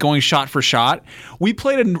 but going shot for shot. We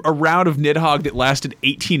played a round of Nidhogg that lasted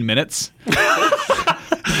 18 minutes.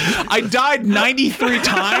 I died 93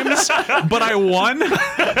 times, but I won.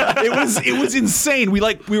 It was insane. We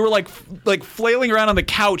were like flailing around on the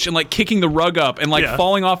couch and like kicking the rug up and like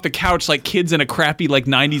falling off the couch like kids in a crappy like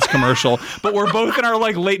 90s commercial. But we're both in our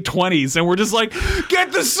like late 20s and we're just like,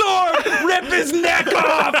 get the sword, rip his neck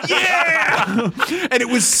off, yeah! And it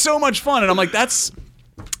was so much fun. And I'm like, that's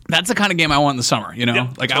the kind of game I want in the summer, you know?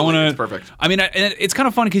 Yeah, like totally. I want It's to. perfect. I mean, and it's kind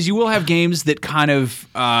of fun because you will have games that kind of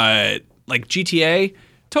like GTA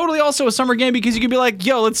totally also a summer game because you can be like,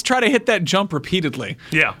 yo, let's try to hit that jump repeatedly.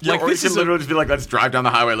 Yeah. Yeah, Like, or you this can is literally just be like, let's drive down the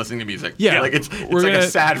highway listening to music. Yeah. Like it's We're like gonna- a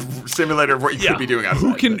sad simulator of what you could be doing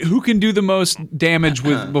outside. Who can do the most damage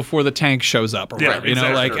with before the tank shows up or Yeah, whatever, you know,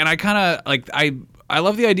 exactly. like, and I kind of like I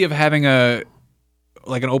love the idea of having an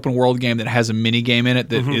open world game that has a mini game in it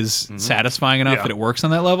that is satisfying enough Yeah. that it works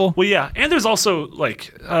on that level. Well, yeah, and there's also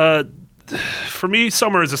like, for me,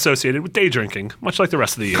 summer is associated with day drinking, much like the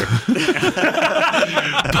rest of the year.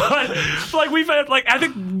 But like we've had, like I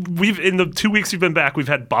think in the 2 weeks we've been back, we've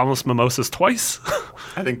had bombless mimosas twice.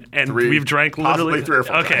 I think And 3, we've drank possibly literally 3 or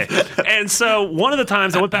 4 Okay, times. and so one of the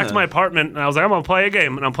times I went back to my apartment and I was like, I'm gonna play a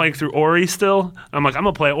game, and I'm playing through Ori still. I'm like, I'm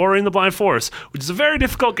gonna play Ori and the Blind Forest, which is a very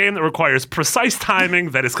difficult game that requires precise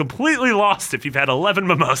timing that is completely lost if you've had 11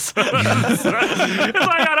 mimosas. It's like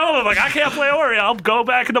I got home, I'm like, I can't play Ori. I'll go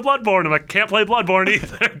back into Bloodborne. I'm like, can't play Bloodborne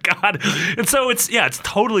either. God, and so it's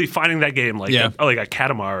totally finding that game like Yeah. like a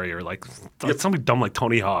Katamari or like something dumb like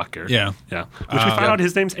Tony Hawk or Yeah. which we found out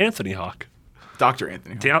his name's Anthony Hawk. Dr.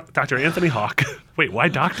 Anthony. Dr. Anthony Hawk. Wait, why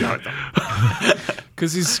doctor?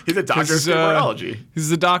 Because he's a doctor of numerology. He's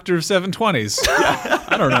the doctor of 720s.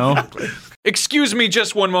 I don't know. Excuse me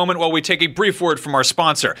just one moment while we take a brief word from our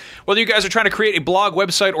sponsor. Whether you guys are trying to create a blog,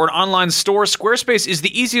 website, or an online store, Squarespace is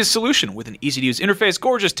the easiest solution with an easy-to-use interface,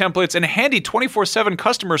 gorgeous templates, and handy 24/7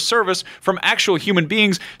 customer service from actual human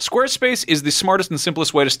beings. Squarespace is the smartest and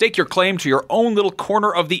simplest way to stake your claim to your own little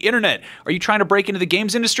corner of the internet. Are you trying to break into the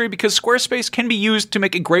games industry? Because Squarespace can be used to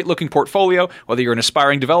make a great-looking portfolio, whether you're an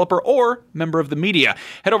aspiring developer or member of the media.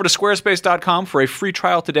 Head over to squarespace.com for a free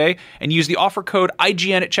trial today and use the offer code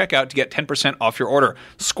IGN at checkout to get 10% off your order.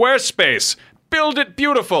 Squarespace, build it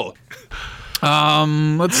beautiful.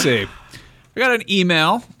 Let's see. We got an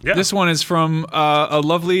email. Yeah. This one is from a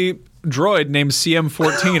lovely droid named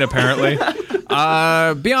CM14, apparently.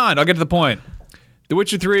 Beyond, I'll get to the point. The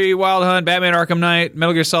Witcher 3, Wild Hunt, Batman Arkham Knight,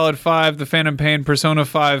 Metal Gear Solid 5, The Phantom Pain, Persona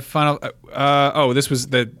 5, Final... this was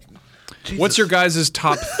the... What's your guys'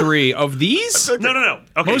 top 3 of these? No.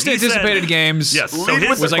 Okay, Most he anticipated said- games. Yes. So Lead his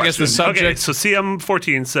with was, I guess, the question. subject. Okay, so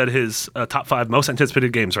CM14 said his top 5 most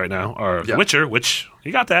anticipated games right now are The Witcher, which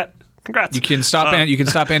he got that. Congrats. You can stop. You can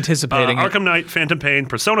stop anticipating it. Arkham Knight, Phantom Pain,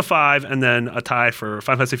 Persona 5, and then a tie for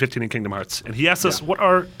Final Fantasy 15 and Kingdom Hearts. And he asked us what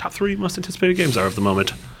our top 3 most anticipated games are of the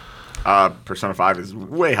moment. Persona 5 is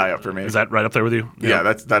way high up for me. Is that right up there with you? Yeah,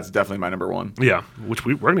 that's definitely my number 1. Yeah, which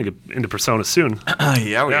we're going to get into Persona soon.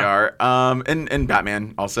 Yeah, we Yeah. are. And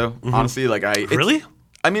Batman also. Honestly, like Really?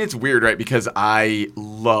 I mean, it's weird, right? Because I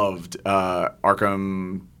loved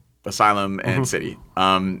Arkham Asylum and City.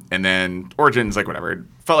 And then Origins, like whatever. It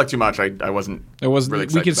felt like too much. I wasn't. It was. Really We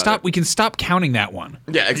excited can about stop. it. We can stop counting that one.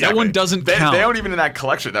 Yeah, exactly. That one doesn't count. They aren't even in that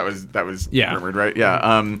collection that was Yeah. rumored, right?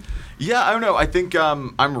 Yeah. Yeah, I don't know. I think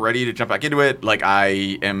I'm ready to jump back into it. Like,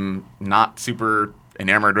 I am not super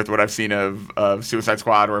enamored with what I've seen of Suicide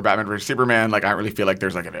Squad or Batman vs Superman. Like, I don't really feel like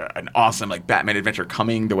there's like an awesome like Batman adventure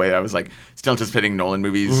coming the way I was like still anticipating Nolan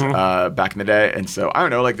movies back in the day. And so I don't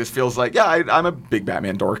know. Like, this feels like I'm a big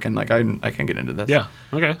Batman dork, and like I can get into this. Yeah.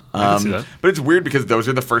 Okay. I can see that. But it's weird because those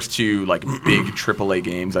are the first 2 like big AAA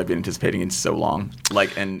games I've been anticipating in so long.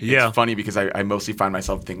 Like, and Yeah. it's funny because I mostly find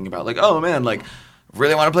myself thinking about like, oh man, like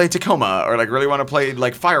really want to play Tacoma or like really want to play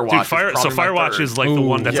like Firewatch. Dude, so Firewatch is like the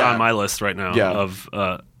one that's Yeah. on my list right now Yeah.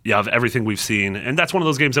 of everything we've seen. And that's one of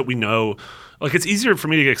those games that we know. Like, it's easier for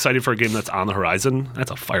me to get excited for a game that's on the horizon. That's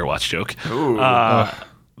a Firewatch joke.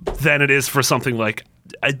 Than it is for something like,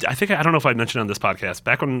 I think, I don't know if I mentioned on this podcast,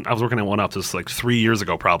 back when I was working at 1UP, this was like 3 years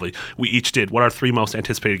ago probably, we each did what our 3 most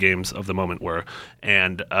anticipated games of the moment were.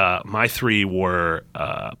 And my 3 were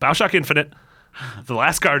BioShock Infinite, The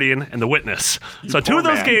Last Guardian, and The Witness. So 2 of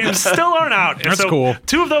those man. games still aren't out. And That's so cool.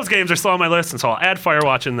 2 of those games are still on my list, and so I'll add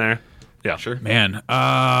Firewatch in there. Yeah, Sure. Man,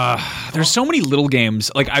 there's so many little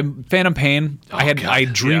games. Like Phantom Pain. I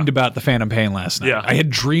dreamed about the Phantom Pain last night. Yeah. I had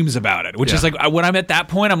dreams about it, which is like when I'm at that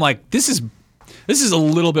point, I'm like, this is a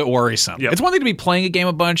little bit worrisome. Yep. It's one thing to be playing a game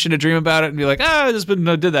a bunch and to dream about it and be like, I just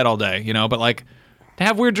did that all day, you know. But like to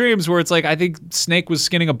have weird dreams where it's like, I think Snake was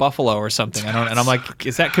skinning a buffalo or something. And I'm like,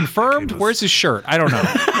 is that confirmed? Where's his shirt? I don't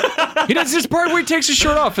know. He does this part where he takes his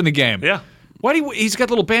shirt off in the game. Yeah. Why do he's got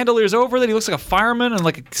little bandoliers over that? He looks like a fireman and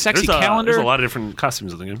like a sexy calendar. There's a lot of different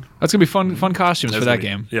costumes in the game. That's gonna be fun costumes for that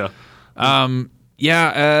game. Yeah.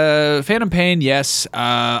 Phantom Pain. Yes,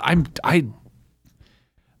 I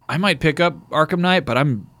might pick up Arkham Knight, but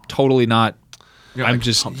I'm totally not. I'm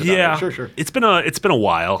just Yeah, Sure. It's been a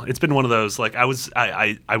while. It's been one of those like I was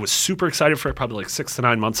super excited for it probably like 6 to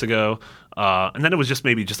 9 months ago, and then it was just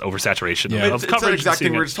maybe oversaturation Yeah. of It's coverage. that exact and seeing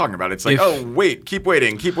thing we were it. just talking about. It's like, If- oh wait, keep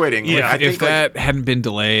waiting. Yeah, Like, I if think like, that hadn't been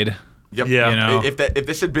delayed. Yep. Yeah. You know? If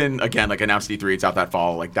this had been, again, like announced E3, it's out that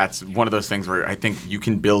fall, like that's one of those things where I think you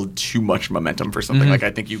can build too much momentum for something. Like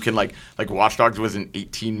I think you can like Watch Dogs was an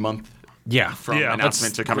 18-month Yeah. from Yeah.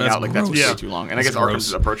 announcement to coming that's out. Like that's gross. way too long. And I guess That's Arkham's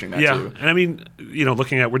gross. approaching that Yeah, too. and I mean,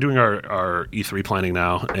 we're doing our E3 planning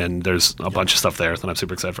now, and there's a bunch of stuff there that I'm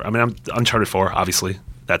super excited for. I mean, I'm Uncharted 4, obviously.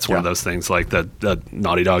 That's one of those things. Like the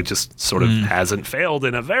Naughty Dog just sort of hasn't failed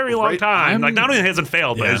in a very long Right. time. Like not only hasn't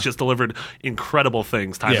failed, but Yeah. it's just delivered incredible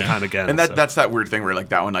things time and time again. And so. that's that weird thing where like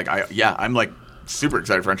that one, like I'm like super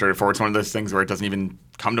excited for Uncharted 4. It's one of those things where it doesn't even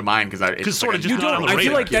come to mind because it's sort of just not on the I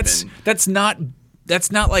feel radar. like that's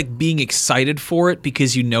not like being excited for it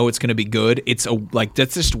because you know it's going to be good. It's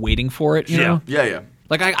that's just waiting for it. You know? Yeah.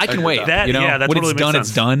 Like I can agree wait. with that. You know, Yeah, that when totally it's makes done, sense.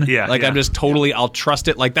 it's done. Yeah, like yeah. I'm just totally. I'll trust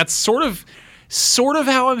it. Like that's sort of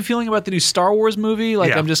how I'm feeling about the new Star Wars movie. Like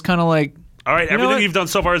Yeah. I'm just kind of like. All right, you know everything what? you've done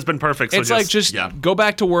so far has been perfect. So It's like just go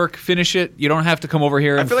back to work, finish it. You don't have to come over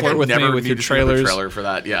here I and feel like flirt I with never me with need your to see the trailers. trailer for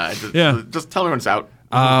that. Yeah. Just tell me when it's out.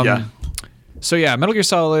 So yeah, Metal Gear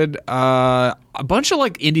Solid, a bunch of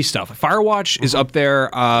like indie stuff. Firewatch is up there.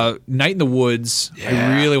 Night in the Woods.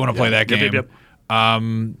 I really want to play that game. Yep.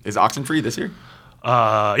 Is Oxenfree this year?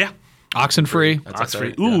 Yeah. Oxenfree. That's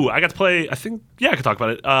free. Ooh, I got to play. I think, I could talk about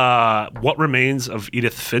it. What Remains of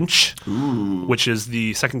Edith Finch, which is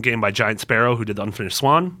the second game by Giant Sparrow, who did The Unfinished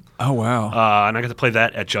Swan. Oh wow. And I got to play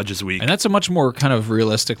that at Judges Week. And that's a much more kind of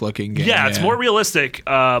realistic looking game. Yeah, it's more realistic.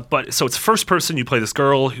 But so it's first person. You play this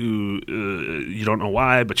girl who you don't know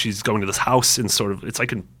why, but she's going to this house in sort of. It's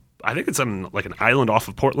like I think it's on like an island off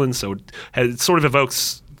of Portland. So it sort of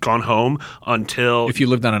evokes Gone Home until If you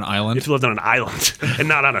lived on an island. if you lived on an island and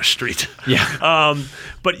not on a street. Yeah.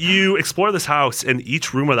 But you explore this house, and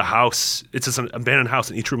each room of the house, it's just an abandoned house,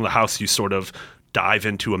 and each room of the house you sort of dive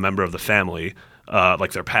into a member of the family,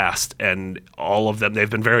 like their past, and all of them, they've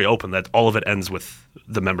been very open that all of it ends with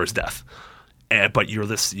the member's death. But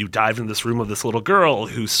you dive into this room of this little girl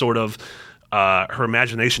who sort of, her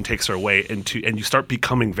imagination takes her away and you start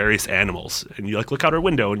becoming various animals, and you like look out her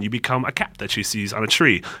window and you become a cat that she sees on a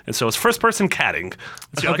tree, and so it's first person catting.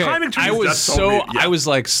 So you're like climbing trees. I was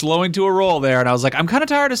like slowing to a roll there, and I was like, I'm kind of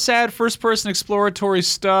tired of sad first person exploratory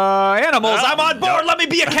stuff. Animals, I'm on board. Let me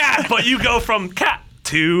be a cat. But you go from cat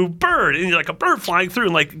to bird, and you're like a bird flying through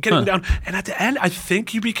and like getting down, and at the end I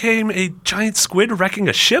think you became a giant squid wrecking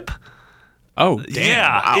a ship. Oh, damn.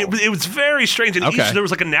 Yeah, wow. it was very strange. And Okay. there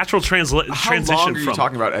was like a natural transition How long are you from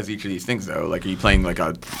talking about as each of these things though? Like are you playing like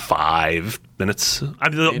a 5 minutes. I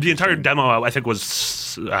mean, the entire demo I think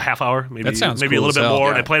was a half hour, maybe That sounds maybe cool a as little bit hell. more.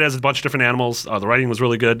 Yeah. And I played as a bunch of different animals. The writing was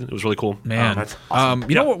really good. It was really cool. Man. that's awesome.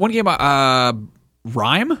 You know what? One game,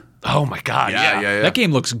 Rhyme? Oh my god, yeah. That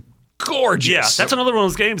game looks gorgeous. Yeah, that's another one of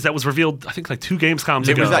those games that was revealed, I think, like 2 Gamescoms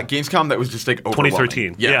It ago. was that Gamescom that was just like overwhelming.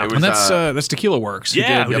 2013. Yeah. it was, And that's Tequila Works.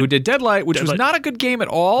 Yeah, who did Deadlight, which was Deadlight. not a good game at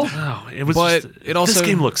all. Oh, it was. But just, it also- this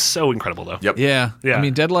game looks so incredible, though. Yep. Yeah. Yeah. I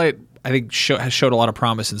mean, Deadlight, I think, has showed a lot of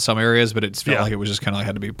promise in some areas, but it felt Yeah. like it was just kind of like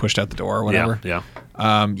had to be pushed out the door or whatever. Yeah.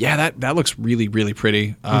 That looks really, really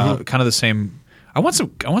pretty. Kind of the same. I want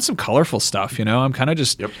some colorful stuff. You know, I'm kind of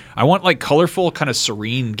just. Yep. I want like colorful, kind of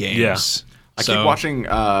serene games. Yeah. I keep watching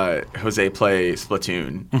Jose play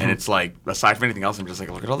Splatoon, and it's like, aside from anything else, I'm just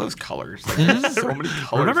like, look at all those colors. Like, there's so many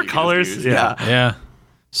colors. Remember you can colors? use. Yeah. Yeah.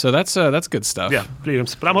 So that's good stuff. Yeah, video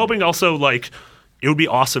games. But I'm hoping also, like, it would be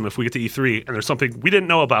awesome if we get to E3 and there's something we didn't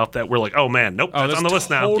know about that we're like, oh man, nope, that's on the list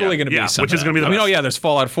now. Totally going to be yeah, something. which is going to be the I mean, best. oh yeah, there's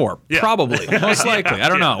Fallout 4. Yeah. Probably. Most likely. I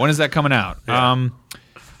don't know. When is that coming out?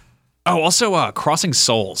 Also Crossing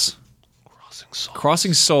Souls.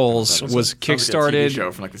 Crossing Souls was Sounds like a kickstarted. TV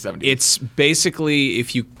show from like the 70s. It's basically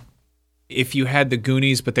if you had the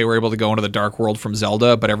Goonies, but they were able to go into the dark world from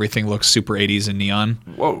Zelda, but everything looks super 80s and neon.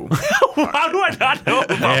 Whoa. How do I not know about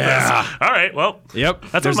this? All right, well, Yep.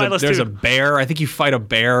 that's there's on my list There's too. a bear. I think you fight a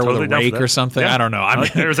bear Totally with down a for rake that. or something. Yeah. I don't know. I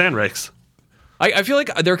like bears and rakes. I feel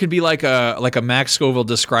like there could be like a Max Scoville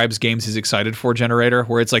describes games he's excited for generator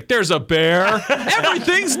where it's like, there's a bear,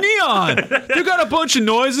 everything's neon, you got a bunch of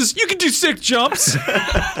noises, you can do 6 jumps.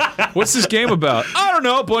 What's this game about? I don't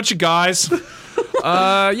know, a bunch of guys. So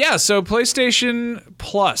PlayStation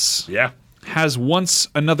Plus Yeah. has once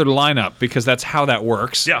another lineup because that's how that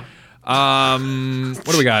works. Yeah. What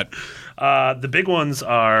do we got? The big ones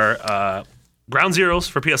are Ground Zeroes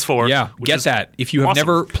for PS4. Yeah, which get is that. If you have awesome.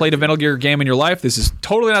 never played a Metal Gear game in your life, this is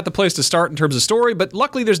totally not the place to start in terms of story, but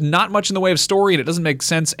luckily there's not much in the way of story and it doesn't make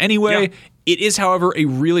sense anyway. Yeah. It is, however, a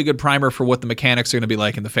really good primer for what the mechanics are going to be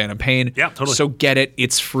like in the Phantom Pain. Yeah, totally. So get it.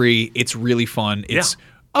 It's free. It's really fun. It's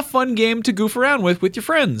a fun game to goof around with your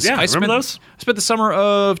friends. Yeah, remember those? I spent the summer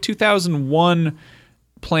of 2001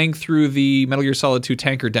 playing through the Metal Gear Solid 2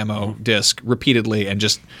 Tanker demo disc repeatedly and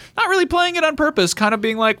just not really playing it on purpose, kind of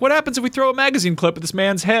being like, what happens if we throw a magazine clip at this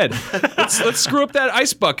man's head? Let's screw up that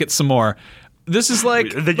ice bucket some more. This is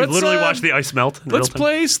like... Then you literally watch the ice melt in Let's real time.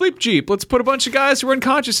 play Sleep Jeep. Let's put a bunch of guys who are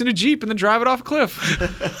unconscious in a Jeep and then drive it off a cliff.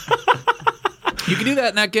 You can do that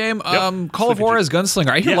in that game. Call of Juarez Gunslinger.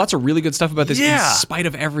 I hear lots of really good stuff about this in spite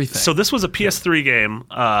of everything. So this was a PS3 game.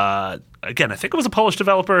 Again, I think it was a Polish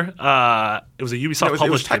developer. It was a Ubisoft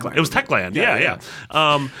published. It was Techland.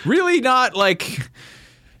 Yeah. Really not like...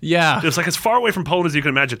 Yeah. It was like as far away from Poland as you can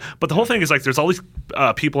imagine. But the whole thing is like there's all these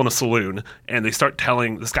people in a saloon, and this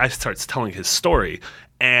guy starts telling his story,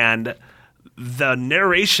 and the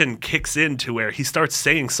narration kicks in to where he starts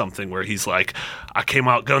saying something where he's like, I came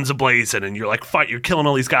out guns a-blazing, and you're like, fight, you're killing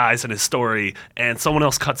all these guys in his story, and someone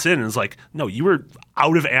else cuts in and is like, no, you were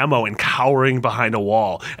out of ammo and cowering behind a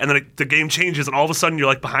wall, and then the game changes, and all of a sudden you're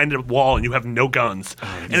like behind a wall and you have no guns.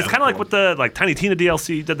 And it's kind of like what the Tiny Tina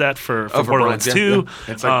DLC did that for Borderlands 2.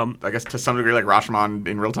 Yeah. It's like, I guess to some degree like Rashomon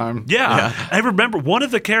in real time. Yeah. I remember one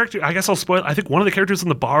of the characters, I guess I'll spoil, I think one of the characters in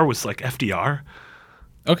the bar was like FDR.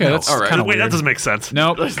 Okay, that's kind of Wait, weird. that doesn't make sense.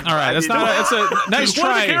 Nope. All right, that's a nice try.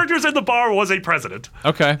 One of the characters in the bar was a president.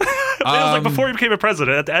 Okay. It was like before he became a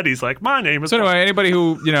president, at the end, he's like, my name is... So anyway, anybody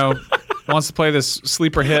who, wants to play this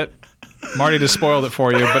sleeper hit, Marty just spoiled it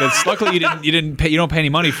for you, but it's luckily you don't pay any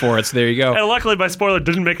money for it, so there you go. And luckily my spoiler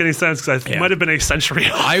didn't make any sense because I might have been a century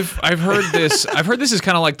off. I've heard this is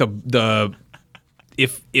kind of like the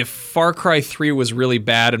if Far Cry 3 was really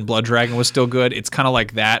bad and Blood Dragon was still good, it's kind of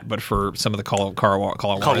like that, but for some of the Call of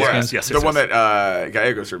Juarez. Yes. The one that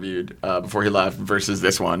Gallegos reviewed before he left versus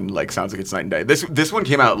this one, like, sounds like it's night and day. This one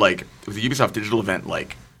came out, like, it was a Ubisoft digital event,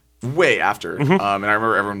 like, way after. And I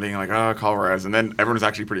remember everyone being like, oh, Call of Juarez, and then everyone was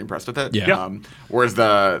actually pretty impressed with it. Yeah. Whereas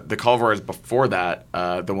the Call of Juarez before that,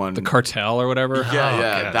 the Cartel or whatever.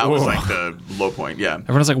 that was like the low point. Yeah.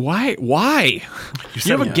 Everyone's like, why?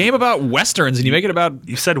 You have a game about westerns and you make it about...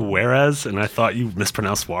 You said whereas, and I thought you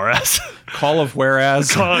mispronounced Juarez. Call of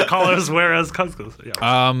Juarez. Call of Juarez.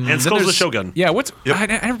 Yeah. And Skulls the Shogun. Yeah, I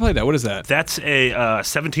never played that. What is that? That's a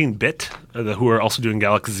 17-bit who are also doing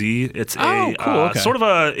Galaxy Z. It's cool. Sort of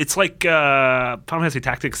a... It's like Final Fantasy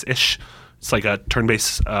Tactics-ish. It's like a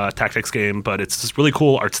turn-based tactics game, but it's just really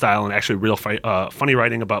cool art style and actually real funny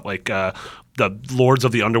writing about like the lords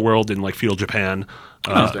of the underworld in like feudal Japan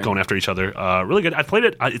going after each other. Really good. I played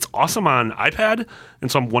it. It's awesome on iPad,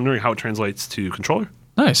 and so I'm wondering how it translates to controller.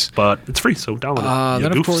 Nice. But it's free, so download it.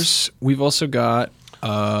 Then, of course, we've also got...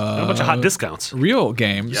 a bunch of hot discounts. Real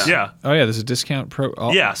games. Yeah. Oh, yeah, there's a discount pro...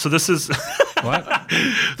 Oh. Yeah, so this is... What?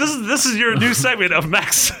 This is your new segment of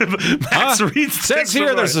Max reads. Says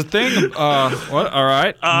here there's a thing. What? All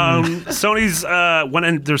right. Sony's went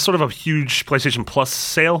in. There's sort of a huge PlayStation Plus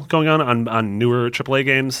sale going on newer AAA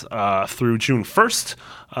games through June 1st.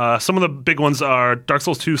 Some of the big ones are Dark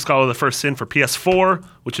Souls 2: Scholar of the First Sin for PS4,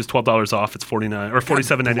 which is $12 off. It's $49 or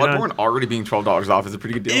 $47.99. Bloodborne already being $12 off is a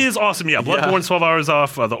pretty good deal. It is awesome. Yeah, Bloodborne's $12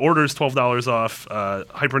 off. The Order's $12 off.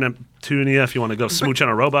 Hyper Neptunia, if you want to go smooch on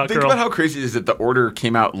a robot Think girl. about how crazy it is that the Order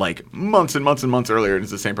came out like months and months and months earlier, and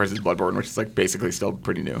it's the same price as Bloodborne, which is like basically still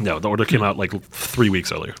pretty new. No, the Order came out like 3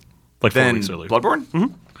 weeks earlier, like 4 weeks earlier. Bloodborne?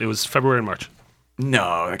 Mm-hmm. It was February and March.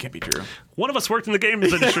 No, that can't be true. One of us worked in the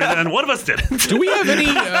games industry, and one of us didn't. Do we have any?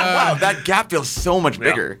 Wow, that gap feels so much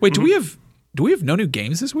bigger. Wait, do we have no new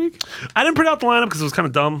games this week? I didn't print out the lineup because it was kind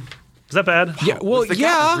of dumb. Is that bad? Yeah, well, Was the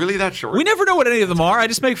gap really that short? We never know what any of them are. I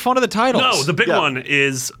just make fun of the titles. No, the big one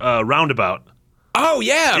is Roundabout. Oh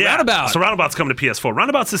yeah, Roundabout. So Roundabout's coming to PS4.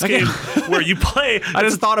 Roundabout's this game where you play. I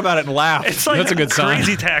just thought about it and laughed. It's like That's a good sign.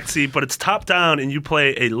 Crazy Taxi, but it's top down, and you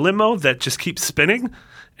play a limo that just keeps spinning.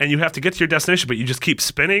 And you have to get to your destination, but you just keep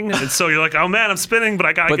spinning. And so you're like, oh man, I'm spinning, but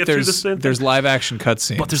I gotta get through this spin. There's live action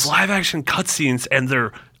cutscenes. But there's live action cutscenes, and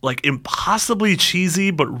they're like impossibly cheesy,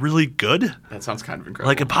 but really good. That sounds kind of incredible.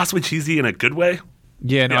 Like impossibly cheesy in a good way.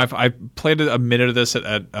 Yeah, no, I played a minute of this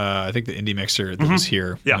at I think the Indie Mixer that was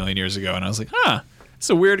here a million years ago, and I was like, it's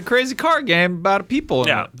a weird, crazy car game about people.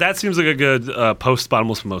 Yeah, that seems like a good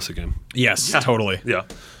post-Bottomless Mimosa game. Yes, totally. Yeah.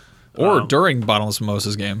 Or during Bottomless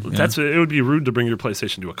Mimosa's game. Yeah. It would be rude to bring your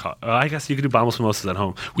PlayStation to a car. I guess you could do Bottomless Mimosas at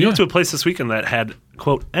home. We went to a place this weekend that had,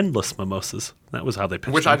 quote, endless mimosas. That was how they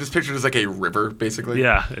pictured Which them. I just pictured as like a river, basically.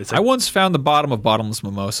 Yeah. It's like, I once found the bottom of Bottomless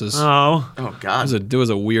Mimosas. oh. Oh, God. It was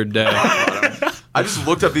a weird day. I just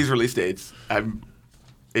looked up these release dates.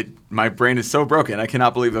 My brain is so broken. I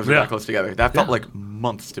cannot believe those are that close together. That felt like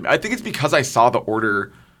months to me. I think it's because I saw the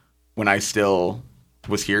Order when I still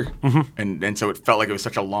was here, and so it felt like it was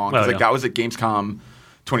such a long. That was at Gamescom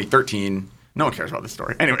 2013, No one cares about this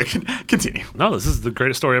story. Anyway, continue. No, this is the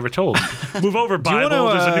greatest story ever told. Move over, Bible.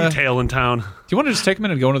 wanna, There's a new tale in town. Do you want to just take a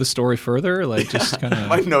minute and go into the story further? Like, just kind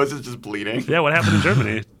My of. nose is just bleeding. Yeah, what happened in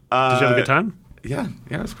Germany? Did you have a good time? Yeah,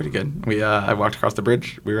 it was pretty good. We I walked across the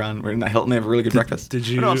bridge. We're in the Hilton. They have a really good breakfast. did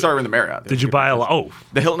you- Oh, no, I'm sorry, we're in the Marriott. Did you buy a Oh,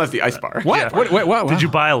 The Hilton has the ice bar. What? Yeah. What? did you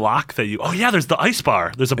buy a lock that you? Oh yeah, there's the ice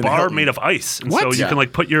bar. There's a bar Hilton. made of ice, and What? so you Yeah. can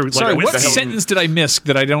like put your like Sorry, what whiskey. sentence did I miss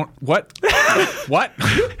that I don't? What? What?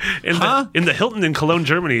 In the Hilton in Cologne,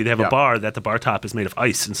 Germany, they have Yeah. a bar that the bar top is made of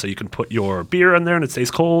ice, and so you can put your beer in there and it stays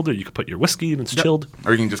cold, or you can put your whiskey and it's chilled.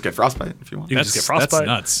 Or you can just get frostbite if you want. You can just get That's frostbite.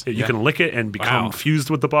 nuts. You can lick it and become Wow. fused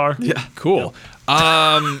with the bar. Yeah. Cool.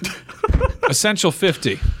 Essential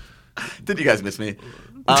 50. Did you guys miss me?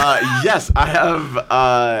 Yes, I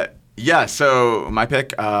have. Yeah, so my pick,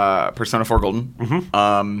 Persona 4 Golden.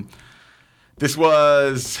 Mm-hmm. This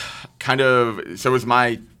was kind of so it was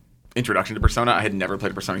my introduction to Persona. I had never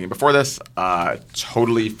played a Persona game before this.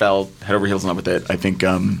 Totally fell head over heels in love with it. I think,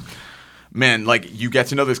 man, like you get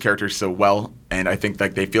to know those characters so well, and I think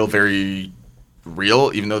like they feel very real,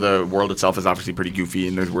 even though the world itself is obviously pretty goofy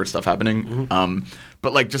and there's weird stuff happening. Mm-hmm.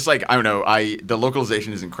 But like just like I don't know, the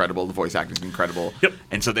localization is incredible, the voice acting is incredible, Yep.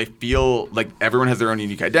 and so they feel like everyone has their own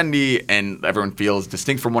unique identity and everyone feels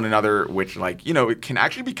distinct from one another, which like it can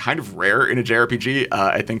actually be kind of rare in a JRPG.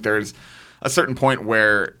 I think there's a certain point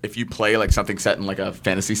where if you play like something set in like a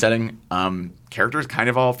fantasy setting, characters kind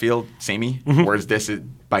of all feel samey, whereas this is,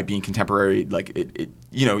 by being contemporary, like it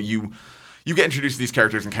you get introduced to these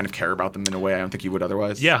characters and kind of care about them in a way I don't think you would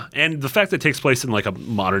otherwise. Yeah, and the fact that it takes place in like a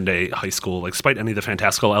modern day high school, like despite any of the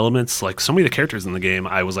fantastical elements, like so many of the characters in the game,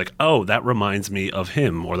 I was like, oh, that reminds me of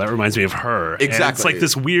him, or that reminds me of her. And Exactly. it's like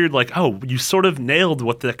this weird, like, oh, you sort of nailed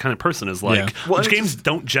what that kind of person is like, Yeah. Well, which and games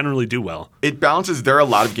don't generally do well. It balances. There are a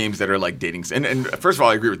lot of games that are like dating, and first of all,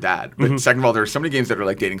 I agree with that. But second of all, there are so many games that are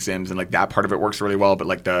like dating sims, and like that part of it works really well. But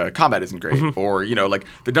like the combat isn't great, or like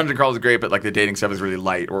the dungeon crawl is great, but like the dating stuff is really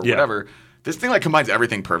light, or Yeah. whatever. This thing like combines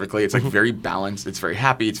everything perfectly. It's like very balanced. It's very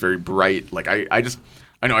happy. It's very bright. Like I got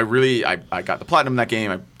the platinum in that game.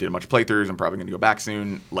 I did a bunch of playthroughs. I'm probably going to go back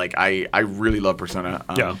soon. Like I really love Persona.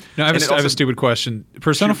 Yeah. No, I have, I have a stupid question.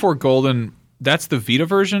 Persona 4 Golden, that's the Vita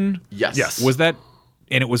version? Yes. Yes. Was that,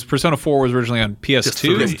 and it was Persona 4 was originally on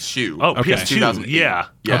PS2? PS2. Oh, Okay. PS2, 2008. yeah.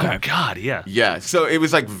 Yeah. Oh, God, yeah. Yeah, so it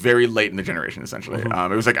was like very late in the generation, essentially. It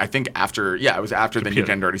was like I think after, it was after the new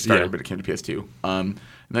gen already started, yeah. but it came to PS2. And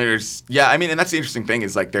there's, and that's the interesting thing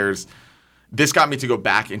is like this got me to go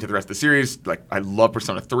back into the rest of the series. Like I love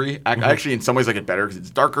Persona 3. I actually, in some ways, like it better because it's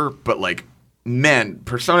darker, but like, man,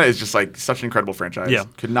 Persona is just like such an incredible franchise. Yeah.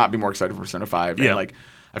 Could not be more excited for Persona 5. Yeah. And like,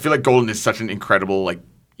 I feel like Golden is such an incredible, like,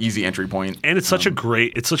 easy entry point. And it's such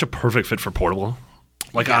it's such a perfect fit for portable.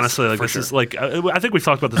 Like Yes, honestly, like for this sure. is like I think we've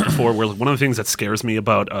talked about this before. Where like, one of the things that scares me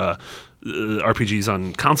about RPGs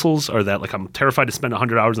on consoles are that like I'm terrified to spend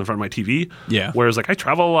 100 hours in front of my TV. Yeah. Whereas like I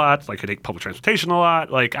travel a lot, like I take public transportation a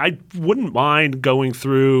lot. Like I wouldn't mind going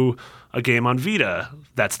through a game on Vita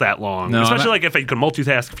that's that long. No, Especially I'm like if you can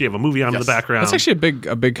multitask, if you have a movie on in Yes. the background. That's actually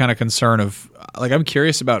a big kind of concern of, like, I'm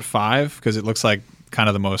curious about 5 because it looks like kind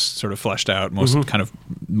of the most sort of fleshed out, most kind of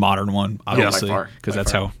modern one, obviously, by far. because By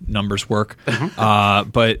that's far. how numbers work.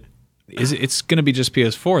 But it's going to be just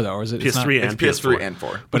PS4 though, or is it? It's not- PS3 It's and PS3 PS4. and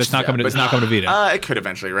 4. but it's not coming. It's not coming to Vita. It could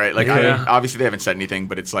eventually, right? Like, Yeah. obviously they haven't said anything,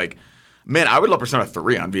 but it's like, man, I would love Persona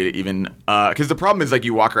 3 on Vita even, because the problem is like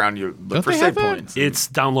you walk around, you look Don't for they save have that? points. It's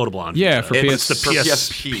downloadable on Yeah, Vita. for it's PS the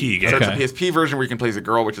PSP game. So Okay. it's a PSP version where you can play as a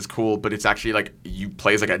girl, which is cool, but it's actually like you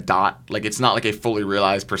play as like a dot. Like it's not like a fully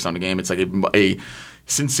realized Persona game. It's like a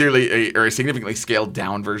significantly scaled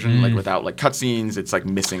down version, like without like cutscenes. It's like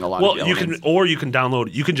missing a lot of the Well, you can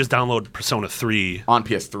elements. you can just download Persona 3 on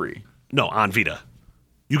PS3. No, on Vita.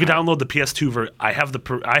 You can download the PS2 version. I have the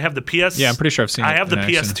PS. Yeah, I'm pretty sure I've seen I it have the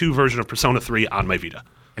in action. PS2 version of Persona 3 on my Vita.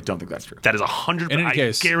 I don't think that's true. That is 100. In any I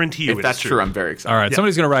case, guarantee you, If it's that's true, I'm very excited. All right,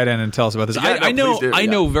 somebody's going to write in and tell us about this. Yeah, I know. please do, I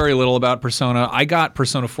yeah. know very little about Persona. I got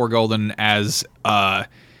Persona 4 Golden as.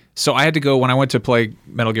 So I had to go when I went to play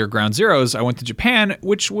Metal Gear Ground Zeroes. I went to Japan,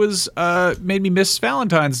 which was made me miss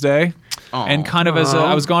Valentine's Day, and kind of as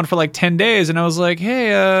I was gone for like 10 days, and I was like,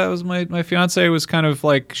 hey, my fiance was kind of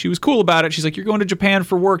like, she was cool about it. She's like, you're going to Japan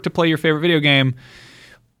for work to play your favorite video game.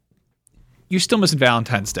 You're still missing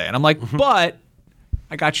Valentine's Day, and I'm like, but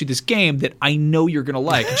I got you this game that I know you're gonna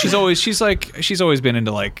like. And she's always been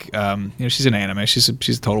into like, she's an anime. She's a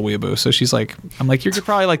total weeaboo. So she's like, I'm like, you're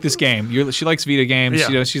probably like this game. She likes Vita games.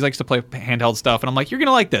 Yeah. She likes to play handheld stuff. And I'm like, you're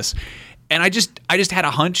gonna like this. And I just had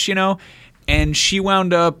a hunch, and she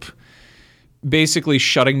wound up basically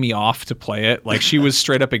shutting me off to play it. Like, she was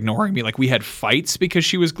straight up ignoring me. Like, we had fights because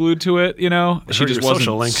she was glued to it, you know? She just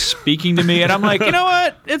wasn't speaking to me. And I'm like, you know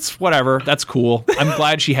what? It's whatever. That's cool. I'm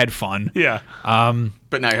glad she had fun. Yeah.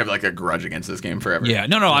 But now you have like a grudge against this game forever. Yeah,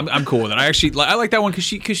 no, I'm cool with it. I like that one because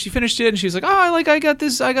she finished it and she was like, I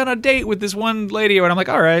got a date with this one lady, and I'm like,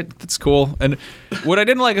 all right, that's cool. And what I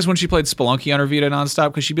didn't like is when she played Spelunky on her Vita nonstop,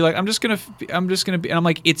 because she'd be like, I'm just gonna be, and I'm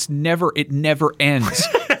like, it never ends.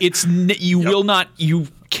 You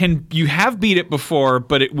have beat it before,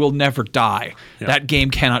 but it will never die. Yeah. That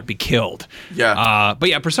game cannot be killed. Yeah. But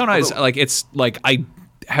yeah, Persona is like, it's like, I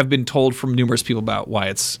have been told from numerous people about why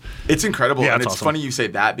it's incredible. Yeah, and it's awesome. funny you say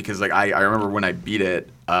that, because like I remember when I beat it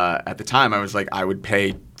at the time, I was like, I would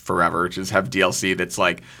pay forever, just have DLC that's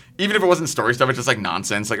like, even if it wasn't story stuff, it's just like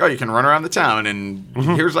nonsense, like, oh, you can run around the town and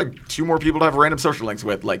here's like 2 more people to have random social links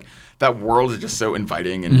with. Like, that world is just so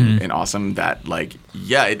inviting and awesome that, like,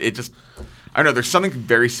 yeah, it just, I don't know, there's something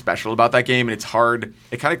very special about that game, and it's hard,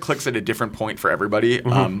 it kind of clicks at a different point for everybody.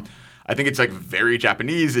 I think it's like very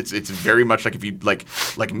Japanese. It's very much like, if you like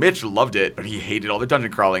Mitch loved it, but he hated all the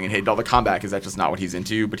dungeon crawling and hated all the combat because that's just not what he's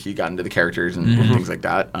into. But he got into the characters and things like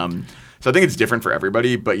that. So I think it's different for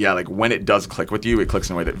everybody. But yeah, like when it does click with you, it clicks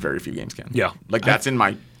in a way that very few games can. Yeah, like that's in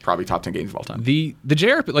my probably top 10 games of all time. The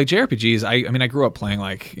JRPGs. I mean, I grew up playing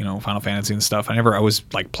like, you know, Final Fantasy and stuff. I always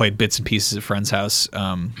like played bits and pieces at friends' house.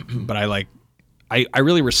 But I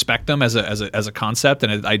really respect them as a concept,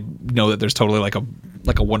 and I know that there's totally like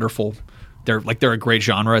a wonderful. They're a great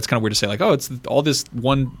genre. It's kind of weird to say like, oh, it's all this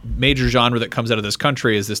one major genre that comes out of this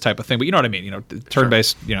country is this type of thing, but you know what I mean. You know,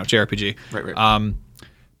 turn-based, you know, JRPG. Right.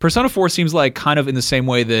 Persona 4 seems like kind of in the same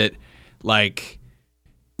way that like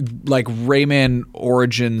Rayman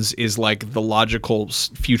Origins is like the logical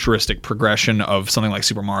futuristic progression of something like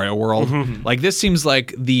Super Mario World. Like, this seems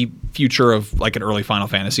like the future of like an early Final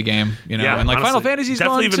Fantasy game, you know? Yeah, and like honestly, Final Fantasy's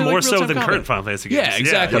definitely gone even to, more like, so real-time than combat. current Final Fantasy games. Yeah,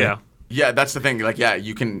 exactly. Yeah, that's the thing. Like, yeah,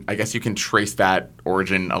 I guess you can trace that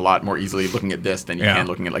origin a lot more easily looking at this than you can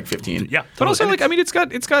looking at like 15. Yeah, but also like, I mean, it's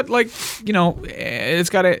got like, you know, it's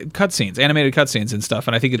got cutscenes, animated cutscenes and stuff,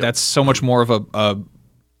 and I think that's so much more of a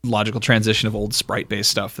logical transition of old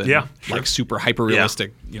sprite-based stuff than like super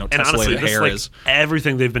hyper-realistic, you know, and honestly, tessellated hair like, is.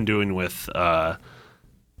 Everything they've been doing with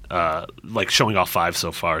like showing off 5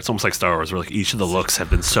 so far, it's almost like Star Wars, where like each of the looks have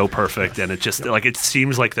been so perfect, and it just like, it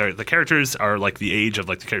seems like the characters are like the age of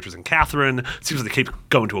like the characters in Catherine. It seems like they keep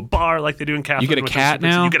going to a bar like they do in Catherine. You get a cat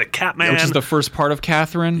now. You get a cat man, which is the first part of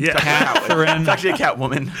Catherine. Yeah. Catherine. It's actually a cat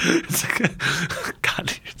woman. It's like,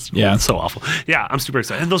 God, it's so awful. Yeah, I'm super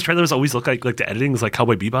excited. And those trailers always look like the editing is like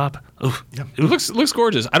Cowboy Bebop. Oh, yeah. It looks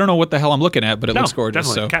gorgeous. I don't know what the hell I'm looking at, but it looks gorgeous.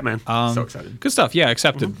 Definitely. So, Catman. So excited. Good stuff. Yeah,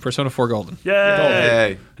 accepted. Persona 4 Golden.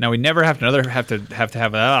 Yay. Now we never have another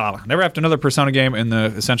Persona game in the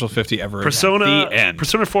Essential 50 ever. Persona, again. The end.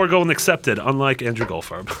 Persona 4 Golden accepted, unlike Andrew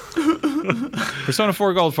Goldfarb. Persona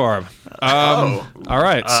 4 Goldfarb. All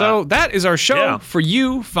right. So that is our show for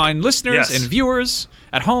you, fine listeners and viewers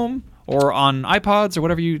at home or on iPods or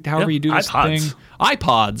however you do this thing.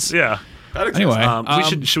 iPods. Yeah.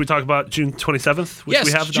 Anyway, should we talk about June 27th? Which yes,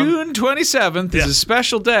 we have June 27th is a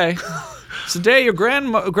special day. It's the day your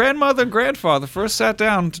grandmother and grandfather first sat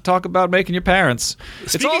down to talk about making your parents.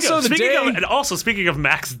 It's also the day... and also, speaking of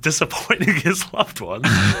Max disappointing his loved ones.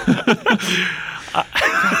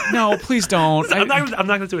 No, please don't. I'm not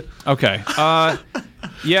going to do it. Okay.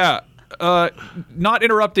 Yeah. Not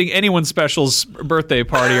interrupting anyone's special's birthday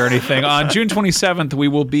party or anything. On June 27th, we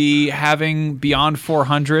will be having Beyond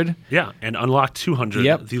 400. Yeah, and Unlock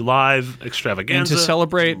 200, the live extravaganza. And to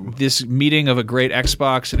celebrate this meeting of a great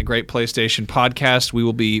Xbox and a great PlayStation podcast, we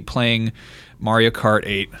will be playing Mario Kart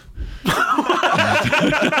 8.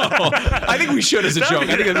 I think we should as a joke.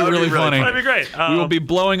 I think it'd be really funny. That'd be great. We will be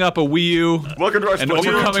blowing up a Wii U. Welcome to our and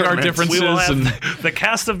overcoming our differences. We will have the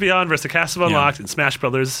cast of Beyond versus the cast of Unlocked in Smash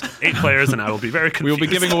Brothers, 8 players, and I will be very confused. We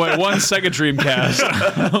will be giving away one Sega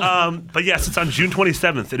Dreamcast. But yes, it's on June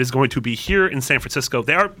 27th. It is going to be here in San Francisco.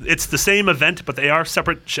 It's the same event, but they are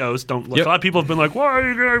separate shows. Don't look. A lot of people have been like, "Why are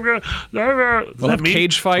you going to?" We'll have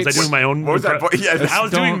cage fights. Was I doing my own? What was that? I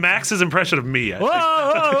was doing Max's impression of me.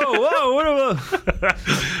 Whoa!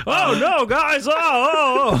 Oh no, guys!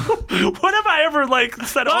 Oh! What have I ever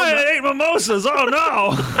said? I ate mimosas. Oh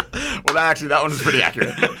no! Well, actually, that one is pretty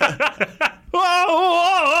accurate.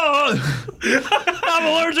 Whoa! I'm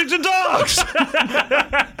allergic to dogs.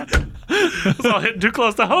 It's all hitting too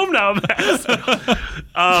close to home now, Max. Yeah,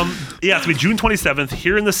 it's going to be June 27th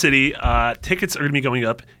here in the city. Tickets are going to be going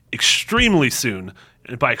up extremely soon.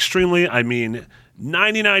 And by extremely, I mean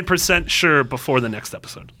 99% sure before the next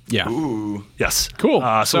episode. Yeah. Ooh. Yes. Cool.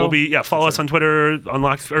 So we'll be follow us on Twitter,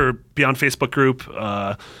 Unlocked or Beyond Facebook group.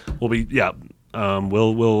 We'll be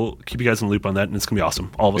we'll keep you guys in the loop on that, and it's gonna be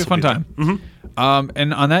awesome. All of us. Be a fun time. Mm-hmm.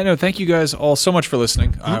 And on that note, thank you guys all so much for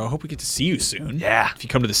listening. I hope we get to see you soon. Yeah. If you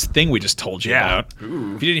come to this thing we just told you Yeah. about. If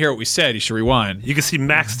you didn't hear what we said, you should rewind. You can see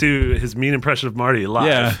Max do his mean impression of Marty live.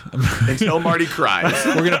 Yeah. Until Marty cries.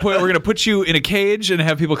 We're gonna put you in a cage and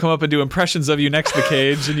have people come up and do impressions of you next to the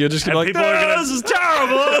cage, and you'll just be like, people are gonna, "This is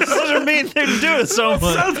terrible. This is such a mean thing to do to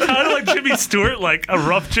someone." Sounds kind of like Jimmy Stewart, like a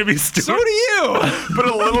rough Jimmy Stewart. So do you. But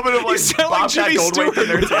a little bit of like sound like Bobcat Jimmy Goldthwait Stewart in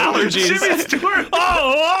there with too. allergies. Jimmy Stewart.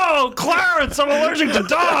 Oh, Clarence, I'm allergic to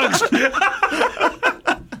dogs.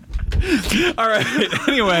 All right.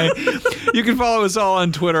 Anyway, you can follow us all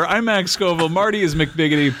on Twitter. I'm Max Scoville. Marty is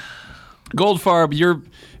McBiggity. Goldfarb, you're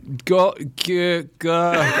Garfep.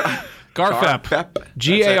 Garfep.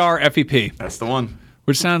 Garfep. That's the one.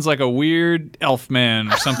 Which sounds like a weird elf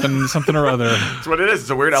man or something or other. That's what it is. It's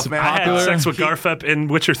a weird elf man. I had sex with Garfep in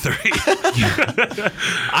Witcher 3.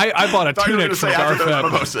 I bought a I thought you were tunic gonna from say after those Garfep.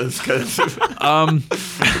 mimosas, 'cause-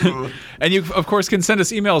 And you, of course, can send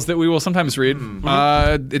us emails that we will sometimes read.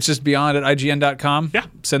 It's just beyond@ign.com. Yeah.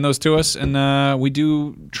 Send those to us, and we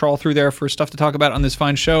do trawl through there for stuff to talk about on this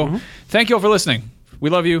fine show. Thank you all for listening. We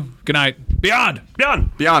love you. Good night. Beyond.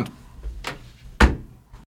 Beyond.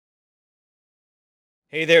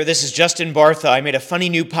 Hey there, this is Justin Bartha. I made a funny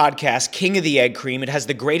new podcast, King of the Egg Cream. It has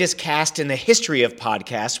the greatest cast in the history of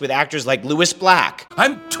podcasts with actors like Louis Black,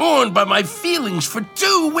 I'm torn by my feelings for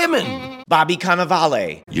two women. Bobby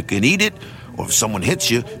Cannavale, You can eat it, or if someone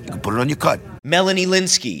hits you, you can put it on your cut. Melanie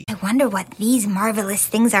Linsky, I wonder what these marvelous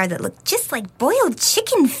things are that look just like boiled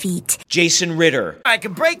chicken feet. Jason Ritter, I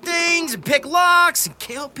can break things and pick locks and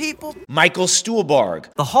kill people. Michael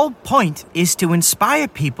Stuhlbarg, The whole point is to inspire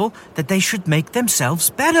people that they should make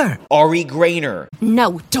themselves better. Ari Grainer,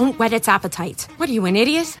 No, don't whet its appetite. What are you, an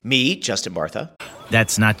idiot? me, Justin Bartha,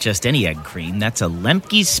 That's not just any egg cream, that's a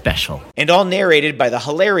Lemke's special. and all narrated by the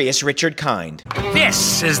hilarious Richard Kind.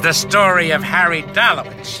 This is the story of Harry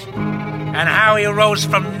Dalowitz and how he rose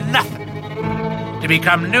from nothing to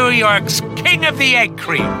become New York's King of the Egg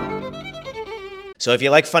Cream. So if you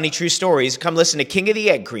like funny true stories, come listen to King of the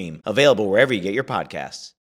Egg Cream, available wherever you get your podcasts.